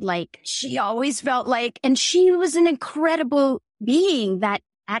segregated. Like she always felt like, and she was an incredible being that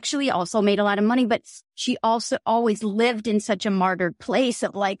actually also made a lot of money, but she also always lived in such a martyred place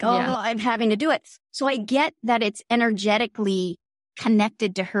of like, I'm having to do it. So I get that it's energetically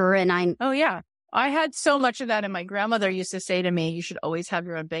connected to her and I had so much of that. And my grandmother used to say to me, you should always have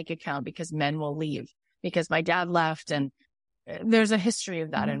your own bank account because men will leave, because my dad left. And there's a history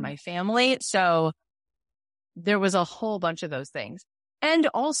of that in my family. So there was a whole bunch of those things. And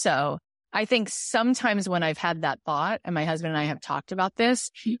also, I think sometimes when I've had that thought, and my husband and I have talked about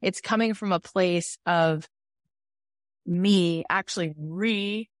this, it's coming from a place of me actually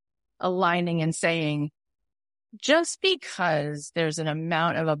realigning and saying, just because there's an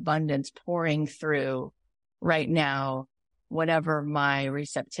amount of abundance pouring through right now, whatever my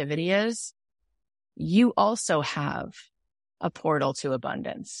receptivity is, you also have a portal to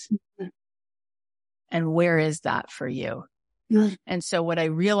abundance. Mm-hmm. And where is that for you? Mm-hmm. And so what I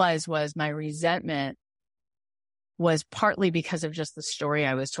realized was my resentment was partly because of just the story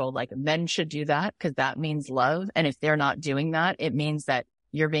I was told, like men should do that because that means love. And if they're not doing that, it means that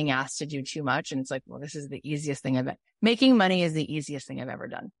you're being asked to do too much. And it's like, well, this is the easiest thing making money is the easiest thing I've ever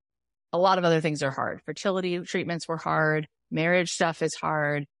done. A lot of other things are hard. Fertility treatments were hard. Marriage stuff is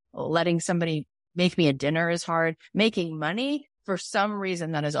hard. Letting somebody make me a dinner is hard. Making money, for some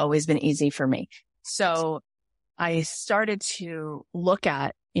reason, that has always been easy for me. So I started to look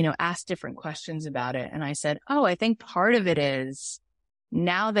at, ask different questions about it. And I said, oh, I think part of it is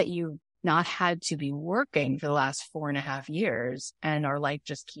now that you've not had to be working for the last 4.5 years and our life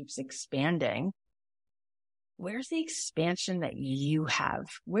just keeps expanding, where's the expansion that you have?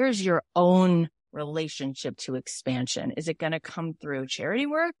 Where's your own relationship to expansion? Is it going to come through charity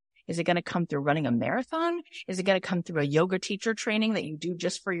work? Is it going to come through running a marathon? Is it going to come through a yoga teacher training that you do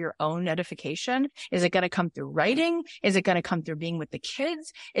just for your own edification? Is it going to come through writing? Is it going to come through being with the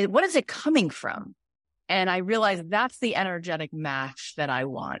kids? What is it coming from? And I realized that's the energetic match that I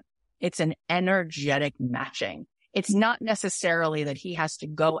want. It's an energetic matching. It's not necessarily that he has to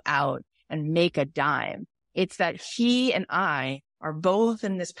go out and make a dime. It's that he and I are both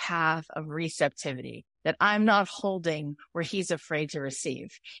in this path of receptivity that I'm not holding where he's afraid to receive.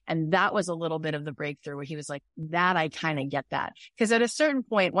 And that was a little bit of the breakthrough where he was like, that I kind of get that. Because at a certain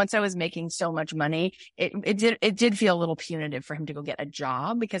point, once I was making so much money, it did feel a little punitive for him to go get a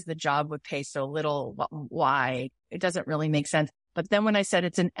job because the job would pay so little. Why? It doesn't really make sense. But then when I said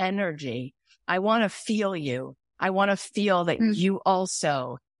it's an energy, I want to feel you. I want to feel that you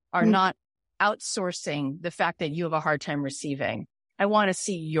also are not outsourcing the fact that you have a hard time receiving. I want to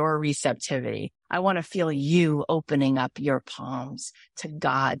see your receptivity. I want to feel you opening up your palms to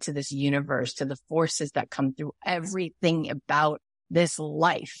God, to this universe, to the forces that come through everything about this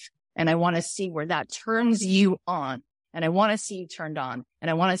life. And I want to see where that turns you on. And I want to see you turned on.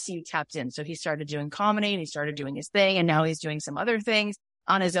 And I want to see you tapped in. So he started doing comedy and he started doing his thing. And now he's doing some other things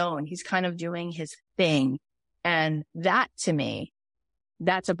on his own. He's kind of doing his thing. And that to me,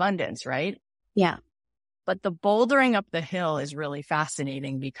 that's abundance, right? Yeah. But the bouldering up the hill is really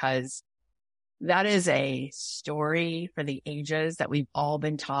fascinating because that is a story for the ages that we've all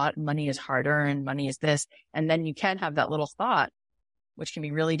been taught. Money is harder and money is this. And then you can have that little thought, which can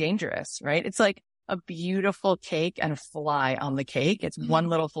be really dangerous, right? It's like a beautiful cake and a fly on the cake. It's one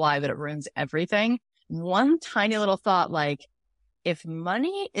little fly, but it ruins everything. One tiny little thought, like, if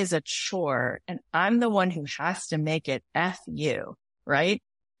money is a chore and I'm the one who has to make it, F you, right?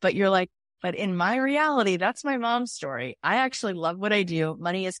 But you're like, but in my reality, that's my mom's story. I actually love what I do.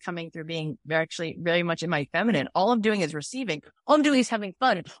 Money is coming through being very much in my feminine. All I'm doing is receiving. All I'm doing is having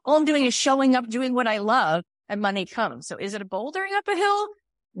fun. All I'm doing is showing up, doing what I love, and money comes. So is it a bouldering up a hill?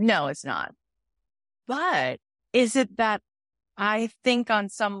 No, it's not. But is it that I think on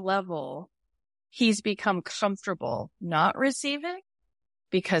some level he's become comfortable not receiving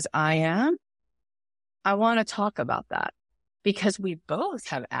because I am? I want to talk about that. Because we both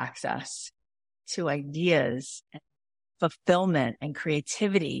have access to ideas and fulfillment and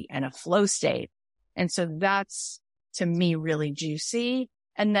creativity and a flow state. And so that's, to me, really juicy.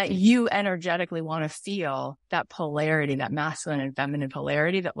 And that you energetically want to feel that polarity, that masculine and feminine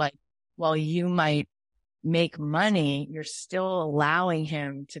polarity that, like, while you might make money, you're still allowing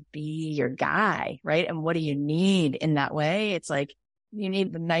him to be your guy, right? And what do you need in that way? It's like you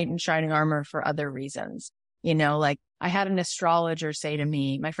need the knight in shining armor for other reasons. Like I had an astrologer say to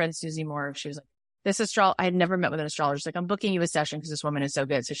me, my friend Susie Moore, she was like, I had never met with an astrologer. She's like, I'm booking you a session because this woman is so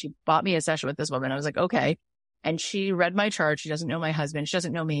good. So she bought me a session with this woman. I was like, okay. And she read my chart. She doesn't know my husband. She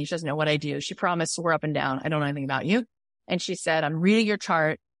doesn't know me. She doesn't know what I do. She promised we're up and down. I don't know anything about you. And she said, I'm reading your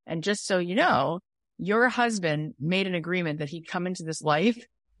chart. And just so you know, your husband made an agreement that he'd come into this life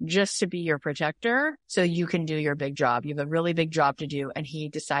just to be your protector so you can do your big job. You have a really big job to do. And he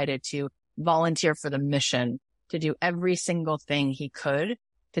decided to volunteer for the mission to do every single thing he could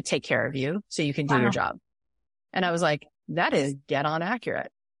to take care of you so you can do your job. And I was like, that is dead on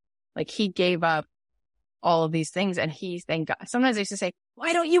accurate. Like he gave up all of these things and thank God. Sometimes I used to say,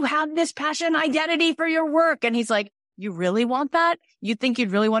 why don't you have this passion identity for your work? And he's like, you really want that? You think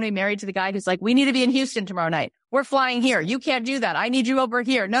you'd really want to be married to the guy who's like, we need to be in Houston tomorrow night. We're flying here. You can't do that. I need you over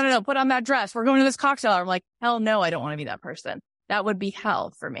here. No. Put on that dress. We're going to this cocktail hour. I'm like, hell no, I don't want to be that person. That would be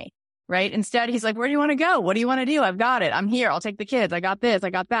hell for me. Right? Instead, he's like, where do you want to go? What do you want to do? I've got it. I'm here. I'll take the kids. I got this. I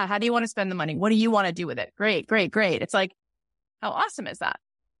got that. How do you want to spend the money? What do you want to do with it? Great. It's like, how awesome is that?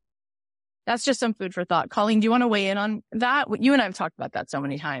 That's just some food for thought. Colleen, do you want to weigh in on that? You and I have talked about that so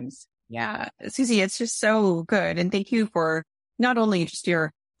many times. Yeah. Susie, it's just so good. And thank you for not only just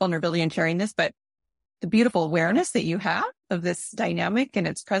your vulnerability and sharing this, but the beautiful awareness that you have of this dynamic and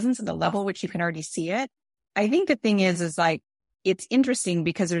its presence and the level which you can already see it. I think the thing is like, it's interesting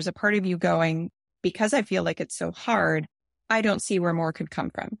because there's a part of you going, because I feel like it's so hard, I don't see where more could come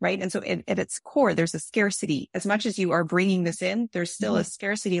from. Right. And so at its core, there's a scarcity. As much as you are bringing this in, there's still a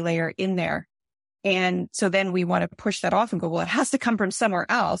scarcity layer in there. And so then we want to push that off and go, well, it has to come from somewhere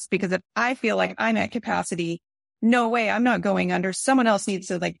else, because if I feel like I'm at capacity, no way, I'm not going under. Someone else needs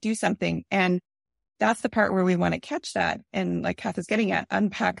to like do something. And that's the part where we want to catch that. And like Kath is getting at,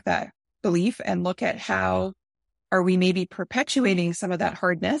 unpack that belief and look at how are we maybe perpetuating some of that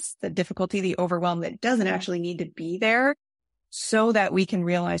hardness, the difficulty, the overwhelm that doesn't actually need to be there, so that we can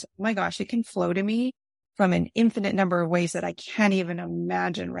realize, oh my gosh, it can flow to me from an infinite number of ways that I can't even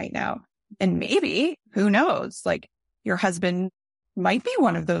imagine right now. And maybe, who knows, like your husband might be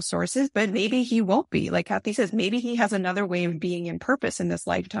one of those sources, but maybe he won't be. Like Kathy says, maybe he has another way of being in purpose in this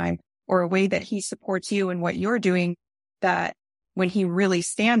lifetime, or a way that he supports you in what you're doing, that when he really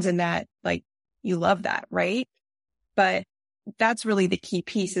stands in that, like you love that, right? But that's really the key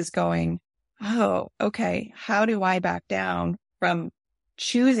piece, is going, oh, okay, how do I back down from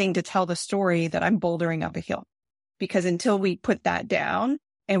choosing to tell the story that I'm bouldering up a hill? Because until we put that down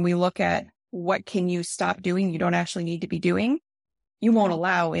and we look at what can you stop doing you don't actually need to be doing, you won't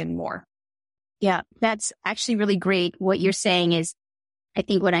allow in more. Yeah, that's actually really great. What you're saying is, I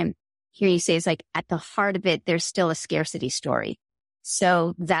think what I'm hearing you say is like, at the heart of it, there's still a scarcity story.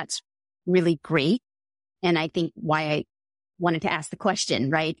 So that's really great. And I think why I wanted to ask the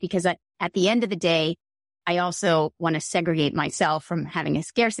question, right? Because at the end of the day, I also want to segregate myself from having a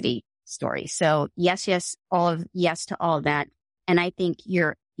scarcity story. So yes to all of that. And I think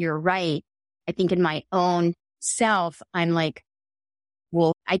you're right. I think in my own self, I'm like,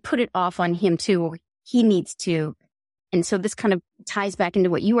 well, I put it off on him too. He needs to. And so this kind of ties back into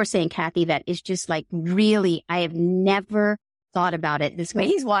what you were saying, Kathy, that is just like, really, I have never thought about it this way.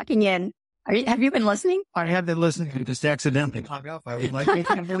 He's walking in. Have you been listening? I have been listening. I just accidentally hung up. I would like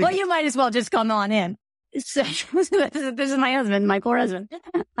to. Well, you might as well just come on in. So, this is my husband, my poor husband.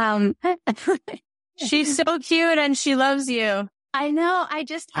 She's so cute and she loves you. I know.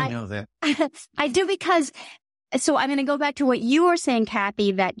 I know that. I do, because so I'm going to go back to what you were saying,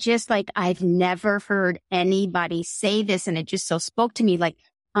 Kathy, that just like, I've never heard anybody say this, and it just so spoke to me. Like,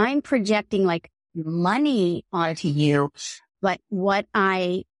 I'm projecting like money onto you. But what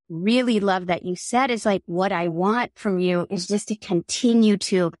I really love that you said is like, what I want from you is just to continue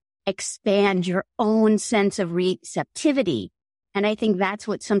to expand your own sense of receptivity. And I think that's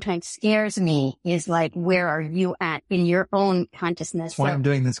what sometimes scares me, is like, where are you at in your own consciousness? That's why I'm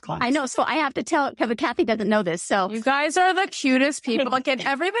doing this class. I know. So I have to tell, because Kathy doesn't know this. So you guys are the cutest people. Can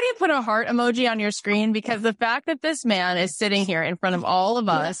everybody put a heart emoji on your screen? Because the fact that this man is sitting here in front of all of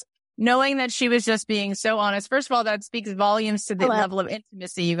us, knowing that she was just being so honest. First of all, that speaks volumes to the level of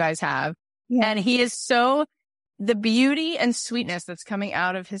intimacy you guys have. Yeah. And he is the beauty and sweetness that's coming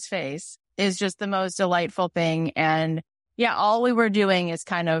out of his face is just the most delightful thing. And yeah, all we were doing is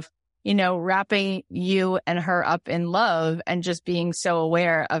kind of, wrapping you and her up in love, and just being so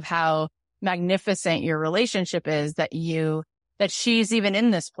aware of how magnificent your relationship is, that she's even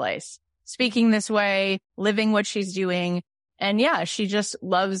in this place, speaking this way, living what she's doing. And yeah, she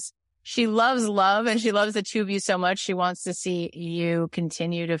loves love, and she loves the two of you so much. She wants to see you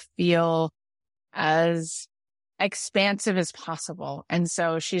continue to feel as expansive as possible. And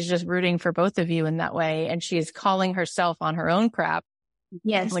so she's just rooting for both of you in that way. And she is calling herself on her own crap.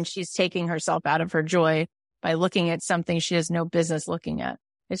 Yes. When she's taking herself out of her joy by looking at something she has no business looking at.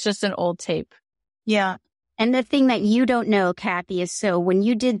 It's just an old tape. Yeah. And the thing that you don't know, Kathy, is so when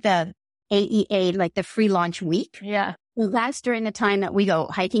you did the AEA, like the free launch week. Yeah. Well, that's during the time that we go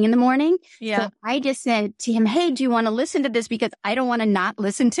hiking in the morning. Yeah. So I just said to him, hey, do you want to listen to this? Because I don't want to not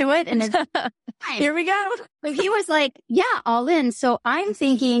listen to it. And it's here we go. But he was like, yeah, all in. So I'm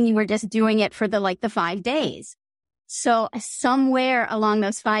thinking you were just doing it for the 5 days. So somewhere along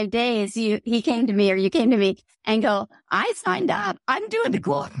those 5 days, you came to me and go, I signed up. I'm doing the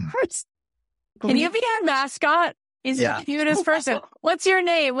course. Can you be our mascot? He's the cutest person. What's your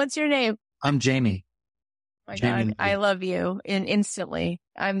name? I'm Jamie. My God, I love you instantly.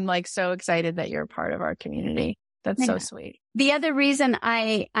 I'm like so excited that you're a part of our community. That's so sweet. The other reason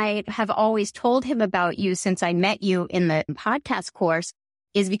I have always told him about you since I met you in the podcast course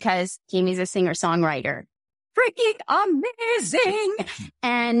is because Jamie's a singer-songwriter. Freaking amazing.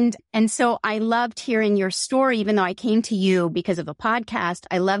 And so I loved hearing your story, even though I came to you because of the podcast.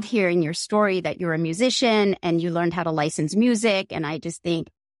 I love hearing your story that you're a musician and you learned how to license music. And I just think,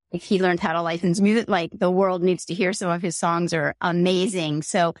 If he learned how to license music, like the world needs to hear some of his songs are amazing.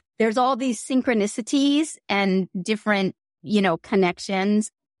 So there's all these synchronicities and different,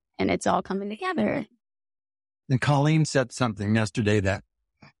 connections, and it's all coming together. And Colleen said something yesterday that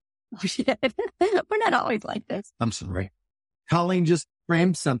we're not always like this. I'm sorry. Colleen just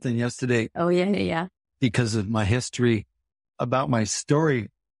framed something yesterday. Oh, yeah. Because of my history about my story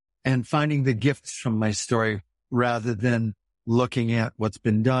and finding the gifts from my story rather than looking at what's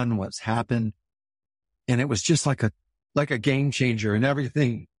been done, what's happened. And it was just like a game changer and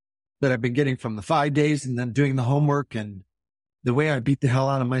everything that I've been getting from the 5 days and then doing the homework and the way I beat the hell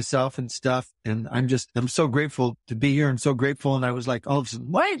out of myself and stuff. And I'm so grateful to be here and so grateful. And I was like, all of a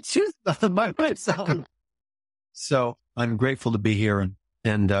sudden, why choose nothing by myself? So I'm grateful to be here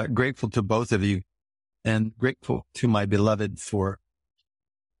and grateful to both of you and grateful to my beloved for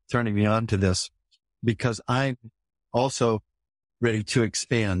turning me on to this, because I'm also ready to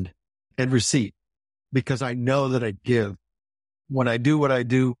expand and receive, because I know that I give when I do what I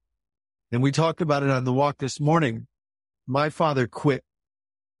do. And we talked about it on the walk this morning. My father quit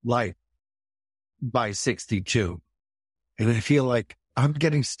life by 62. And I feel like I'm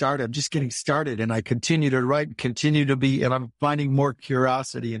getting started. I'm just getting started. And I continue to write, continue to be, and I'm finding more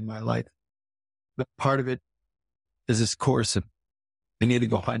curiosity in my life. But part of it is this course, and I need to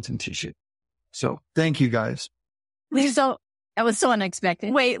go find some tissue. So thank you guys. Please don't. That was so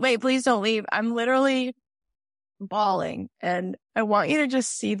unexpected. Wait, please don't leave. I'm literally bawling, and I want you to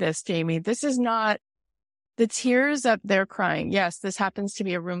just see this, Jamie. This is not the tears that they're crying. Yes, this happens to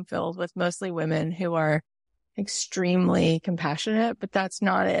be a room filled with mostly women who are extremely compassionate, but that's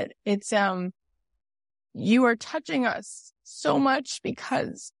not it. It's, you are touching us so much,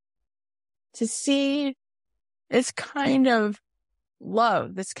 because to see this kind of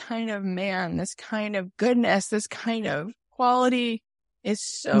love, this kind of man, this kind of goodness, this kind of quality is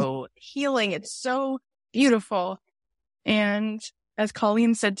so healing. It's so beautiful. And as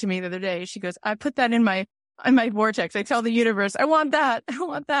Colleen said to me the other day, she goes, I put that in my vortex. I tell the universe, I want that. I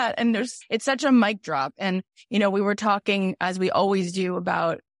want that. And it's such a mic drop. And, we were talking, as we always do,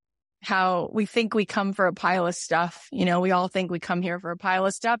 about how we think we come for a pile of stuff. We all think we come here for a pile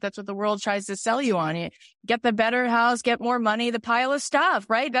of stuff. That's what the world tries to sell you on. You get the better house, get more money, the pile of stuff,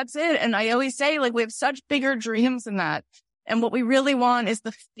 right? That's it. And I always say, we have such bigger dreams than that. And what we really want is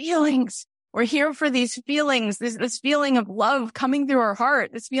the feelings. We're here for these feelings, this feeling of love coming through our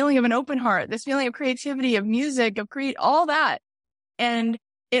heart, this feeling of an open heart, this feeling of creativity, of music, of all that. And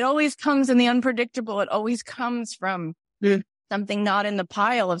it always comes in the unpredictable. It always comes from something not in the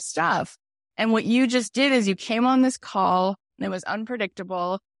pile of stuff. And what you just did is you came on this call and it was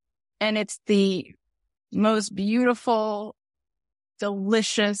unpredictable. And it's the most beautiful,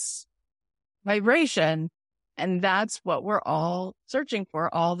 delicious vibration. And that's what we're all searching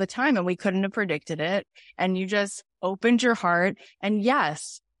for all the time. And we couldn't have predicted it. And you just opened your heart. And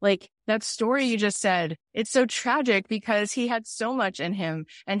yes, that story you just said, it's so tragic because he had so much in him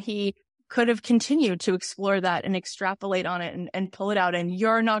and he could have continued to explore that and extrapolate on it and pull it out. And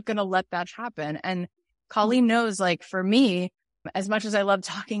you're not going to let that happen. And Colleen knows, for me, as much as I love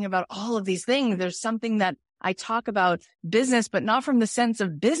talking about all of these things, there's something that I talk about business, but not from the sense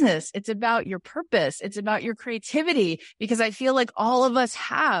of business. It's about your purpose. It's about your creativity, because I feel like all of us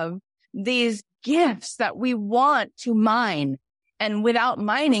have these gifts that we want to mine. And without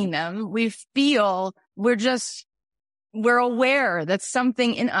mining them, we feel we're aware that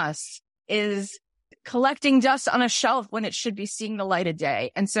something in us is collecting dust on a shelf when it should be seeing the light of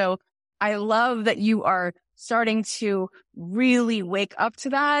day. And so I love that you are starting to really wake up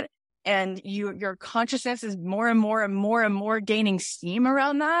to that. And your consciousness is more and more and more and more gaining steam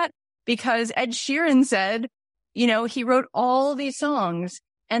around that, because Ed Sheeran said, he wrote all these songs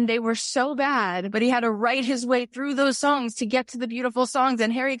and they were so bad, but he had to write his way through those songs to get to the beautiful songs.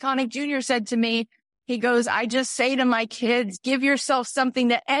 And Harry Connick Jr. said to me, he goes, I just say to my kids, give yourself something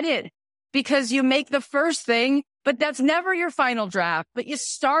to edit, because you make the first thing, but that's never your final draft, but you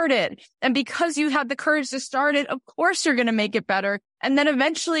start it. And because you had the courage to start it, of course you're going to make it better. And then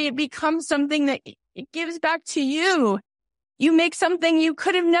eventually it becomes something that it gives back to you. You make something you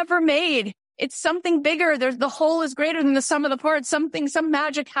could have never made. It's something bigger. The whole is greater than the sum of the parts. Some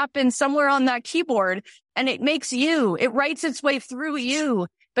magic happens somewhere on that keyboard and it makes you, it writes its way through you.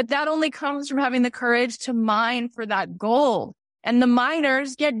 But that only comes from having the courage to mine for that goal. And the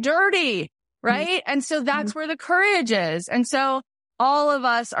miners get dirty, right? And so that's where the courage is. And so all of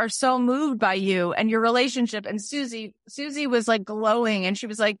us are so moved by you and your relationship. And Susie was glowing, and she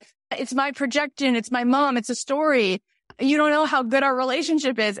was like, it's my projection. It's my mom. It's a story. You don't know how good our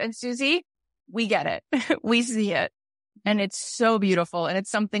relationship is. And Susie, we get it. We see it. And it's so beautiful. And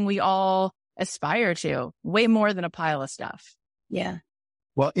it's something we all aspire to, way more than a pile of stuff. Yeah.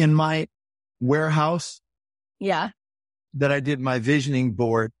 Well, in my warehouse Yeah. that I did my visioning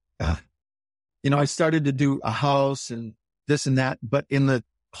board, I started to do a house and this and that, but in the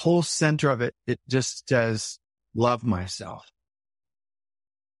whole center of it, it just says, love myself.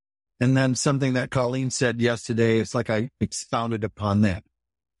 And then something that Colleen said yesterday, it's like I expounded upon that.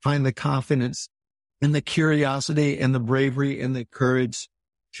 Find the confidence and the curiosity and the bravery and the courage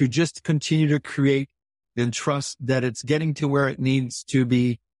to just continue to create and trust that it's getting to where it needs to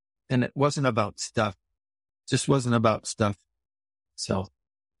be. And it wasn't about stuff. It just wasn't about stuff. So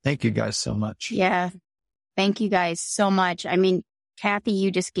thank you guys so much. Yeah. Thank you guys so much. I mean, Kathy,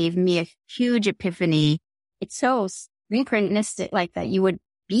 you just gave me a huge epiphany. It's so synchronistic like that you would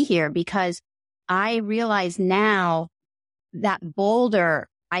be here, because I realize now that boulder,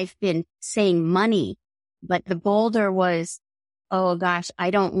 I've been saying money, but the boulder was, oh gosh, I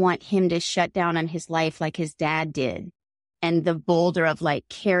don't want him to shut down on his life like his dad did. And the boulder of like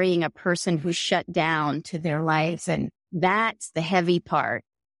carrying a person who shut down to their lives. And that's the heavy part.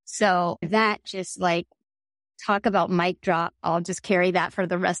 So that just like, talk about mic drop. I'll just carry that for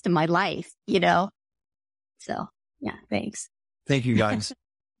the rest of my life, So yeah, thanks. Thank you guys.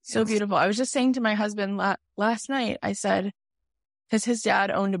 So beautiful. I was just saying to my husband last night, I said, because his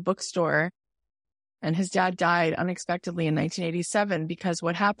dad owned a bookstore and his dad died unexpectedly in 1987, because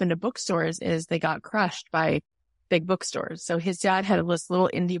what happened to bookstores is they got crushed by big bookstores. So his dad had this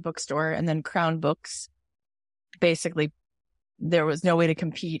little indie bookstore, and then Crown Books, basically there was no way to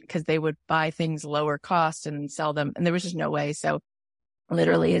compete because they would buy things lower cost and sell them. And there was just no way. So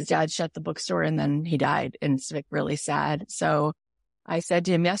literally his dad shut the bookstore and then he died, and it's like really sad. So I said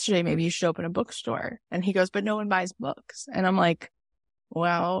to him yesterday, maybe you should open a bookstore. And he goes, but no one buys books. And I'm like,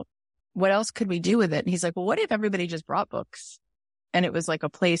 well, what else could we do with it? And he's like, well, what if everybody just brought books? And it was like a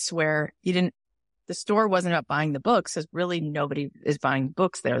place where the store wasn't about buying the books, because really nobody is buying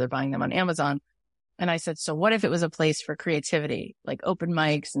books there. They're buying them on Amazon. And I said, so what if it was a place for creativity, like open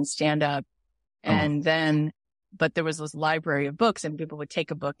mics and stand up? And then, but there was this library of books, and people would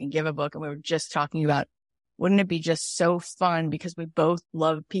take a book and give a book. And we were just talking about, wouldn't it be just so fun, because we both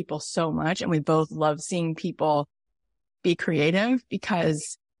love people so much, and we both love seeing people be creative,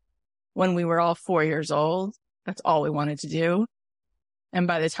 because when we were all 4 years old, that's all we wanted to do. And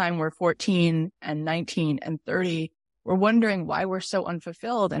by the time we're 14 and 19 and 30, we're wondering why we're so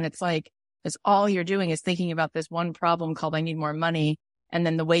unfulfilled. And it's like, because all you're doing is thinking about this one problem called I need more money. And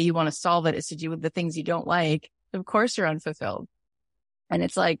then the way you want to solve it is to do with the things you don't like. Of course you're unfulfilled. And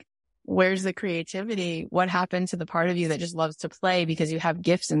it's like, where's the creativity? What happened to the part of you that just loves to play because you have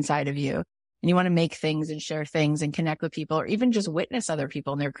gifts inside of you and you want to make things and share things and connect with people, or even just witness other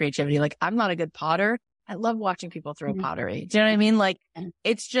people in their creativity? Like, I'm not a good potter. I love watching people throw pottery. Do you know what I mean? Like,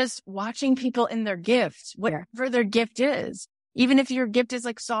 it's just watching people in their gift, whatever their gift is. Even if your gift is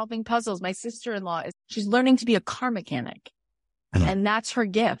like solving puzzles. My sister-in-law she's learning to be a car mechanic, and that's her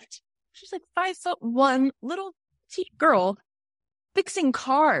gift. She's like 5'1" little girl fixing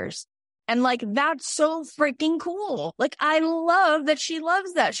cars. And like, that's so freaking cool. Like, I love that she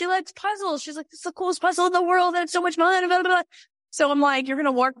loves that. She likes puzzles. She's like, this is the coolest puzzle in the world. And it's so much fun. Blah, blah, blah. So I'm like, you're going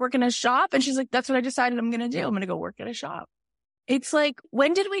to work in a shop? And she's like, that's what I decided I'm going to do. I'm going to go work at a shop. It's like,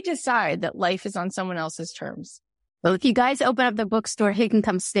 when did we decide that life is on someone else's terms? Well, if you guys open up the bookstore, he can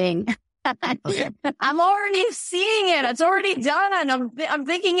come sing. Okay. I'm already seeing it. It's already done. I'm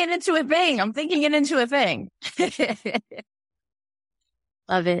thinking it into a thing.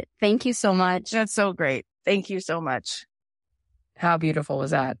 Love it. Thank you so much. That's so great. Thank you so much. How beautiful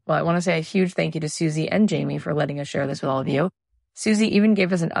was that? Well, I want to say a huge thank you to Susie and Jamie for letting us share this with all of you. Susie even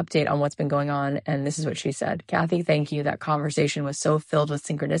gave us an update on what's been going on, and this is what she said. Kathy, thank you. That conversation was so filled with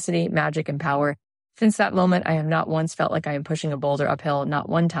synchronicity, magic, and power. Since that moment, I have not once felt like I am pushing a boulder uphill, not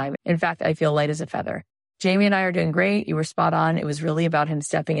one time. In fact, I feel light as a feather. Jamie and I are doing great. You were spot on. It was really about him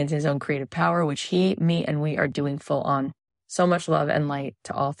stepping into his own creative power, which he, me, and we are doing full on. So much love and light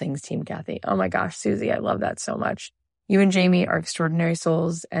to all things Team Kathy. Oh my gosh, Susie, I love that so much. You and Jamie are extraordinary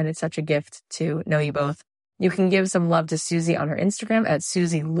souls, and it's such a gift to know you both. You can give some love to Susie on her Instagram at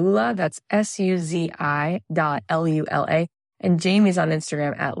Susie Lula. That's SUZI.LULA. And Jamie's on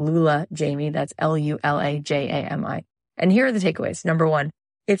Instagram at Lula Jamie. That's LULAJAMI. And here are the takeaways. Number one,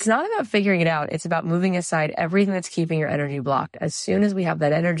 it's not about figuring it out. It's about moving aside everything that's keeping your energy blocked. As soon as we have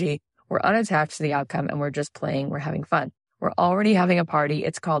that energy, we're unattached to the outcome and we're just playing. We're having fun. We're already having a party.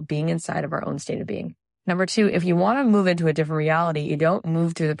 It's called being inside of our own state of being. Number two, if you want to move into a different reality, you don't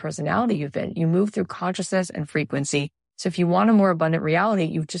move through the personality you've been. You move through consciousness and frequency. So if you want a more abundant reality,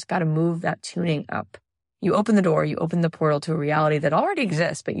 you've just got to move that tuning up. You open the door, you open the portal to a reality that already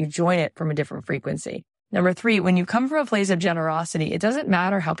exists, but you join it from a different frequency. Number 3, when you come from a place of generosity, it doesn't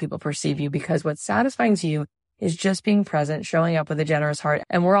matter how people perceive you, because what's satisfying to you is just being present, showing up with a generous heart,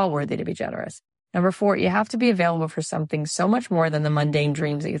 and we're all worthy to be generous. Number 4, you have to be available for something so much more than the mundane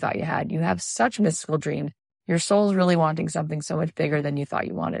dreams that you thought you had. You have such mystical dreams. Your soul's really wanting something so much bigger than you thought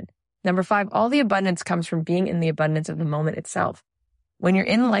you wanted. Number 5, all the abundance comes from being in the abundance of the moment itself. When you're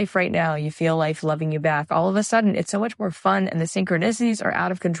in life right now, you feel life loving you back. All of a sudden, it's so much more fun, and the synchronicities are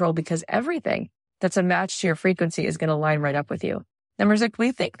out of control because everything that's a match to your frequency is going to line right up with you. Number 6,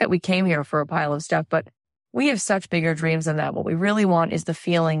 we think that we came here for a pile of stuff, but we have such bigger dreams than that. What we really want is the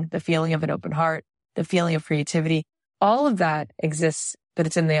feeling of an open heart, the feeling of creativity. All of that exists, but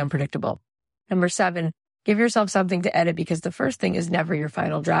it's in the unpredictable. Number 7, give yourself something to edit, because the first thing is never your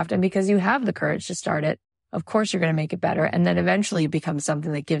final draft. And because you have the courage to start it, of course, you're going to make it better. And then eventually it becomes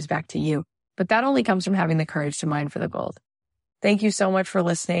something that gives back to you. But that only comes from having the courage to mine for the gold. Thank you so much for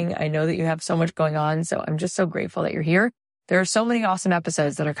listening. I know that you have so much going on, so I'm just so grateful that you're here. There are so many awesome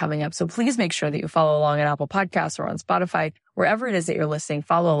episodes that are coming up. So please make sure that you follow along on Apple Podcasts or on Spotify, wherever it is that you're listening,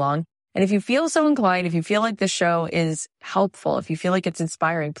 follow along. And if you feel so inclined, if you feel like this show is helpful, if you feel like it's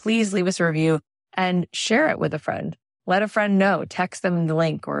inspiring, please leave us a review and share it with a friend. Let a friend know, text them the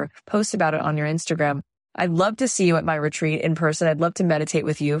link or post about it on your Instagram. I'd love to see you at my retreat in person. I'd love to meditate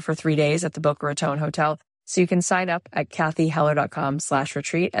with you for 3 days at the Boca Raton Hotel. So you can sign up at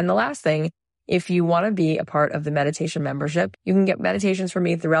kathyheller.com/retreat. And the last thing, if you want to be a part of the meditation membership, you can get meditations from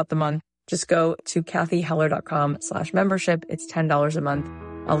me throughout the month. Just go to kathyheller.com/membership. It's $10 a month.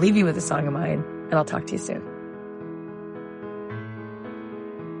 I'll leave you with a song of mine, and I'll talk to you soon.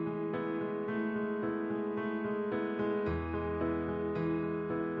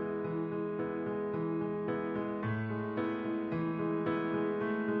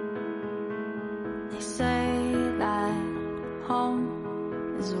 They say that home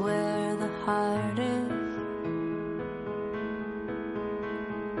is where the heart is.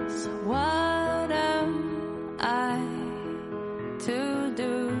 So what am I to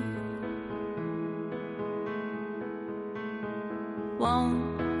do?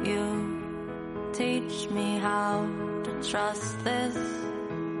 Won't you teach me how to trust this?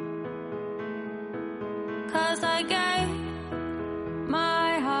 'Cause I gave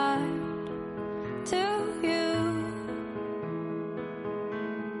my heart to you.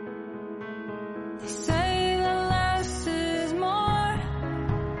 They say that less is more,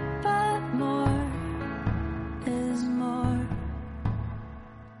 but more is more.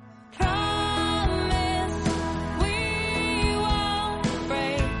 Promise we won't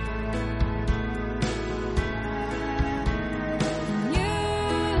break. You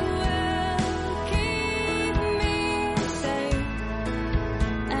will keep me safe,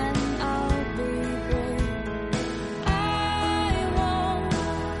 and I'll be brave. I won't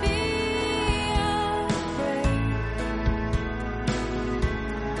be afraid.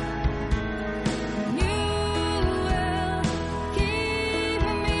 You will keep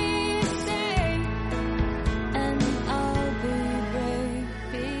me safe, and I'll be brave.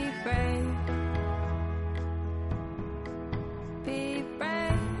 Be brave. Be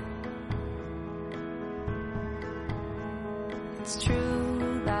brave. It's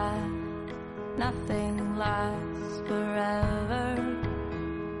true that nothing lasts forever.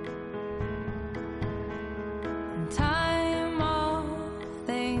 In time, all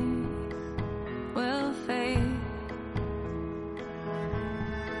things will fade.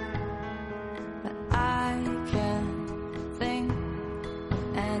 But I can't think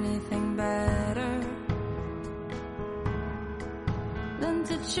anything better than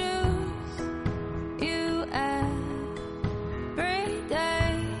to choose